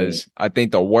 Because I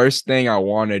think the worst thing I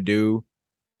want to do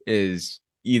is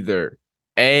either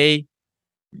A,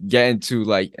 get into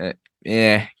like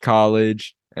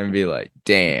college and be like,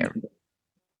 damn,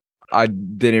 I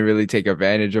didn't really take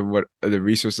advantage of what the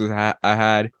resources I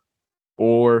had,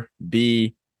 or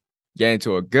B, get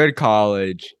into a good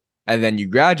college and then you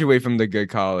graduate from the good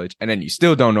college and then you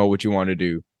still don't know what you want to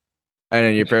do. And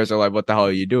then your parents are like, what the hell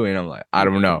are you doing? I'm like, I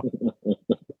don't know.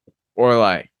 Or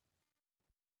like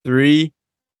 3,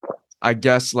 I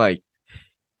guess like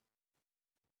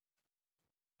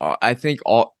I think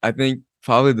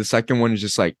probably the second one is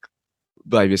just like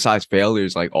besides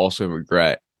failures, like also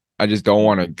regret. I just don't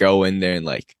want to go in there and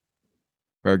like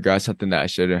regret something that I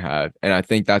shouldn't have. And I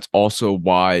think that's also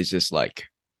why it's just like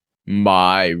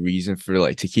my reason for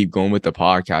like to keep going with the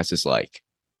podcast is like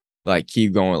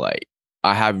keep going. Like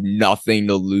I have nothing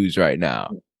to lose right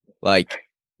now. Like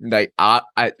I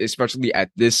especially at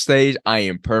this stage, I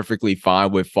am perfectly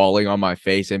fine with falling on my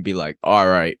face and be like, all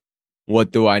right,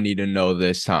 what do I need to know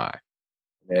this time?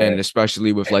 Yeah. And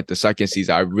especially with like the second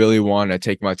season, I really want to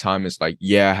take my time. It's like,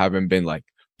 yeah, I haven't been like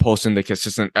posting the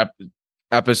consistent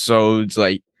episodes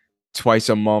like twice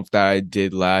a month that I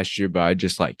did last year, but I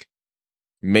just like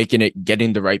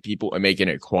getting the right people and making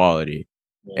it quality.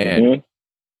 Mm-hmm.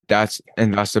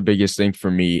 And that's the biggest thing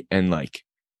for me. And like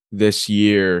this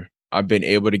year, I've been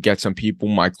able to get some people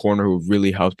in my corner who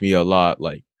really helped me a lot.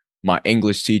 Like my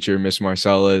English teacher, Miss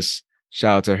Marcellus,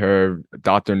 shout out to her,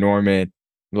 Dr. Norman,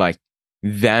 like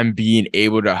them being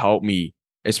able to help me,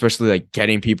 especially like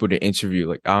getting people to interview.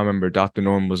 Like I remember Dr.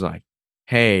 Norman was like,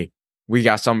 hey, we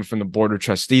got someone from the board of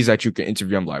trustees that you can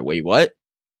interview. I'm like, wait, what?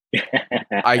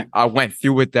 I went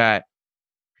through with that.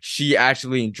 She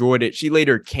actually enjoyed it. She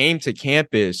later came to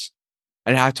campus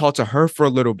and I talked to her for a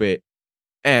little bit.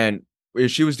 And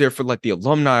she was there for like the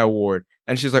alumni award.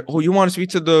 And she's like, oh, you want to speak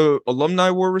to the alumni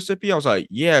award recipient? I was like,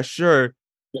 yeah, sure.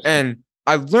 And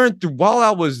I learned while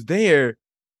I was there,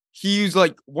 he's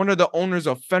like one of the owners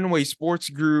of Fenway Sports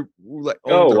Group, like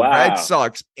the Red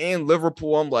Sox and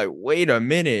Liverpool. I'm like, wait a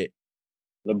minute.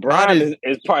 LeBron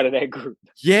is part of that group.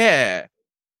 Yeah.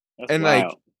 That's and wild.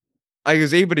 Like I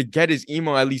was able to get his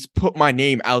email, at least put my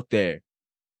name out there.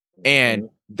 Mm-hmm. And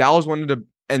that was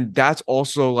and that's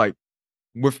also like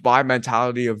with my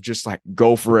mentality of just like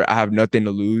go for it. I have nothing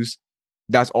to lose.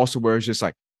 That's also where it's just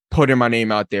like putting my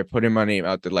name out there.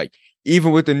 Like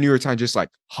even with the New York Times, just like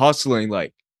hustling.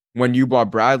 Like when you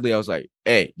bought Bradley, I was like,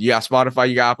 hey, you got Spotify,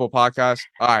 you got Apple Podcasts.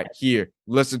 All right, here,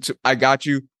 I got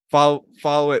you.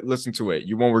 Follow it, listen to it.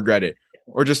 You won't regret it.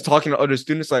 Or just talking to other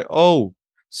students like, oh,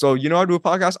 so you know how to do a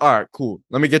podcast? All right, cool.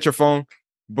 Let me get your phone.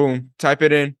 Boom, type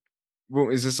it in.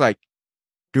 Boom. It's just like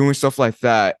doing stuff like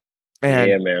that. And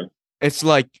yeah, man. It's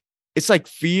like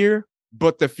fear,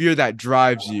 but the fear that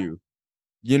drives you.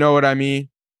 You know what I mean?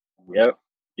 Yep.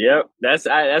 That's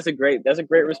a great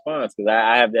response because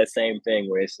I have that same thing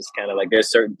where it's just kind of like there's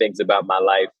certain things about my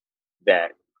life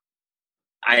that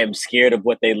I am scared of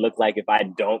what they look like if I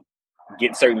don't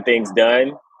get certain things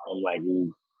done. I'm like,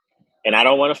 and I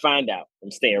don't want to find out. I'm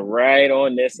staying right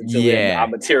on this until I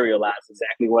materialize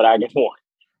exactly what I want.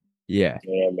 Yeah.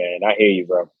 Yeah, man. I hear you,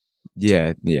 bro.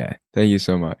 Yeah. Thank you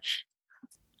so much.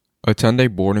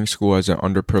 Attending boarding school as an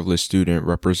underprivileged student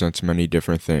represents many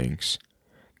different things.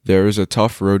 There is a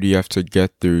tough road you have to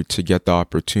get through to get the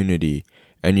opportunity,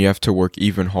 and you have to work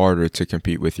even harder to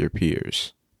compete with your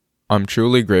peers. I'm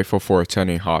truly grateful for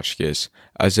attending Hotchkiss,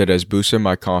 as it has boosted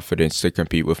my confidence to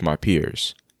compete with my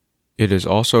peers. It has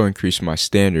also increased my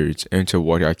standards into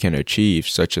what I can achieve,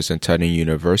 such as attending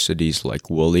universities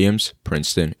like Williams,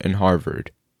 Princeton, and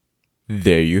Harvard.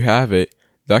 There you have it.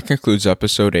 That concludes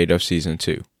episode 8 of season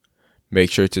 2. Make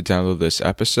sure to download this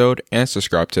episode and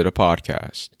subscribe to the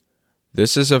podcast.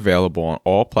 This is available on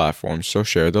all platforms, so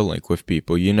share the link with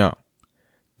people you know.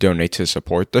 Donate to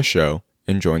support the show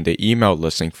and join the email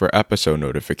listing for episode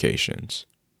notifications.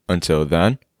 Until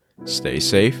then, stay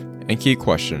safe and keep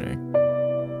questioning.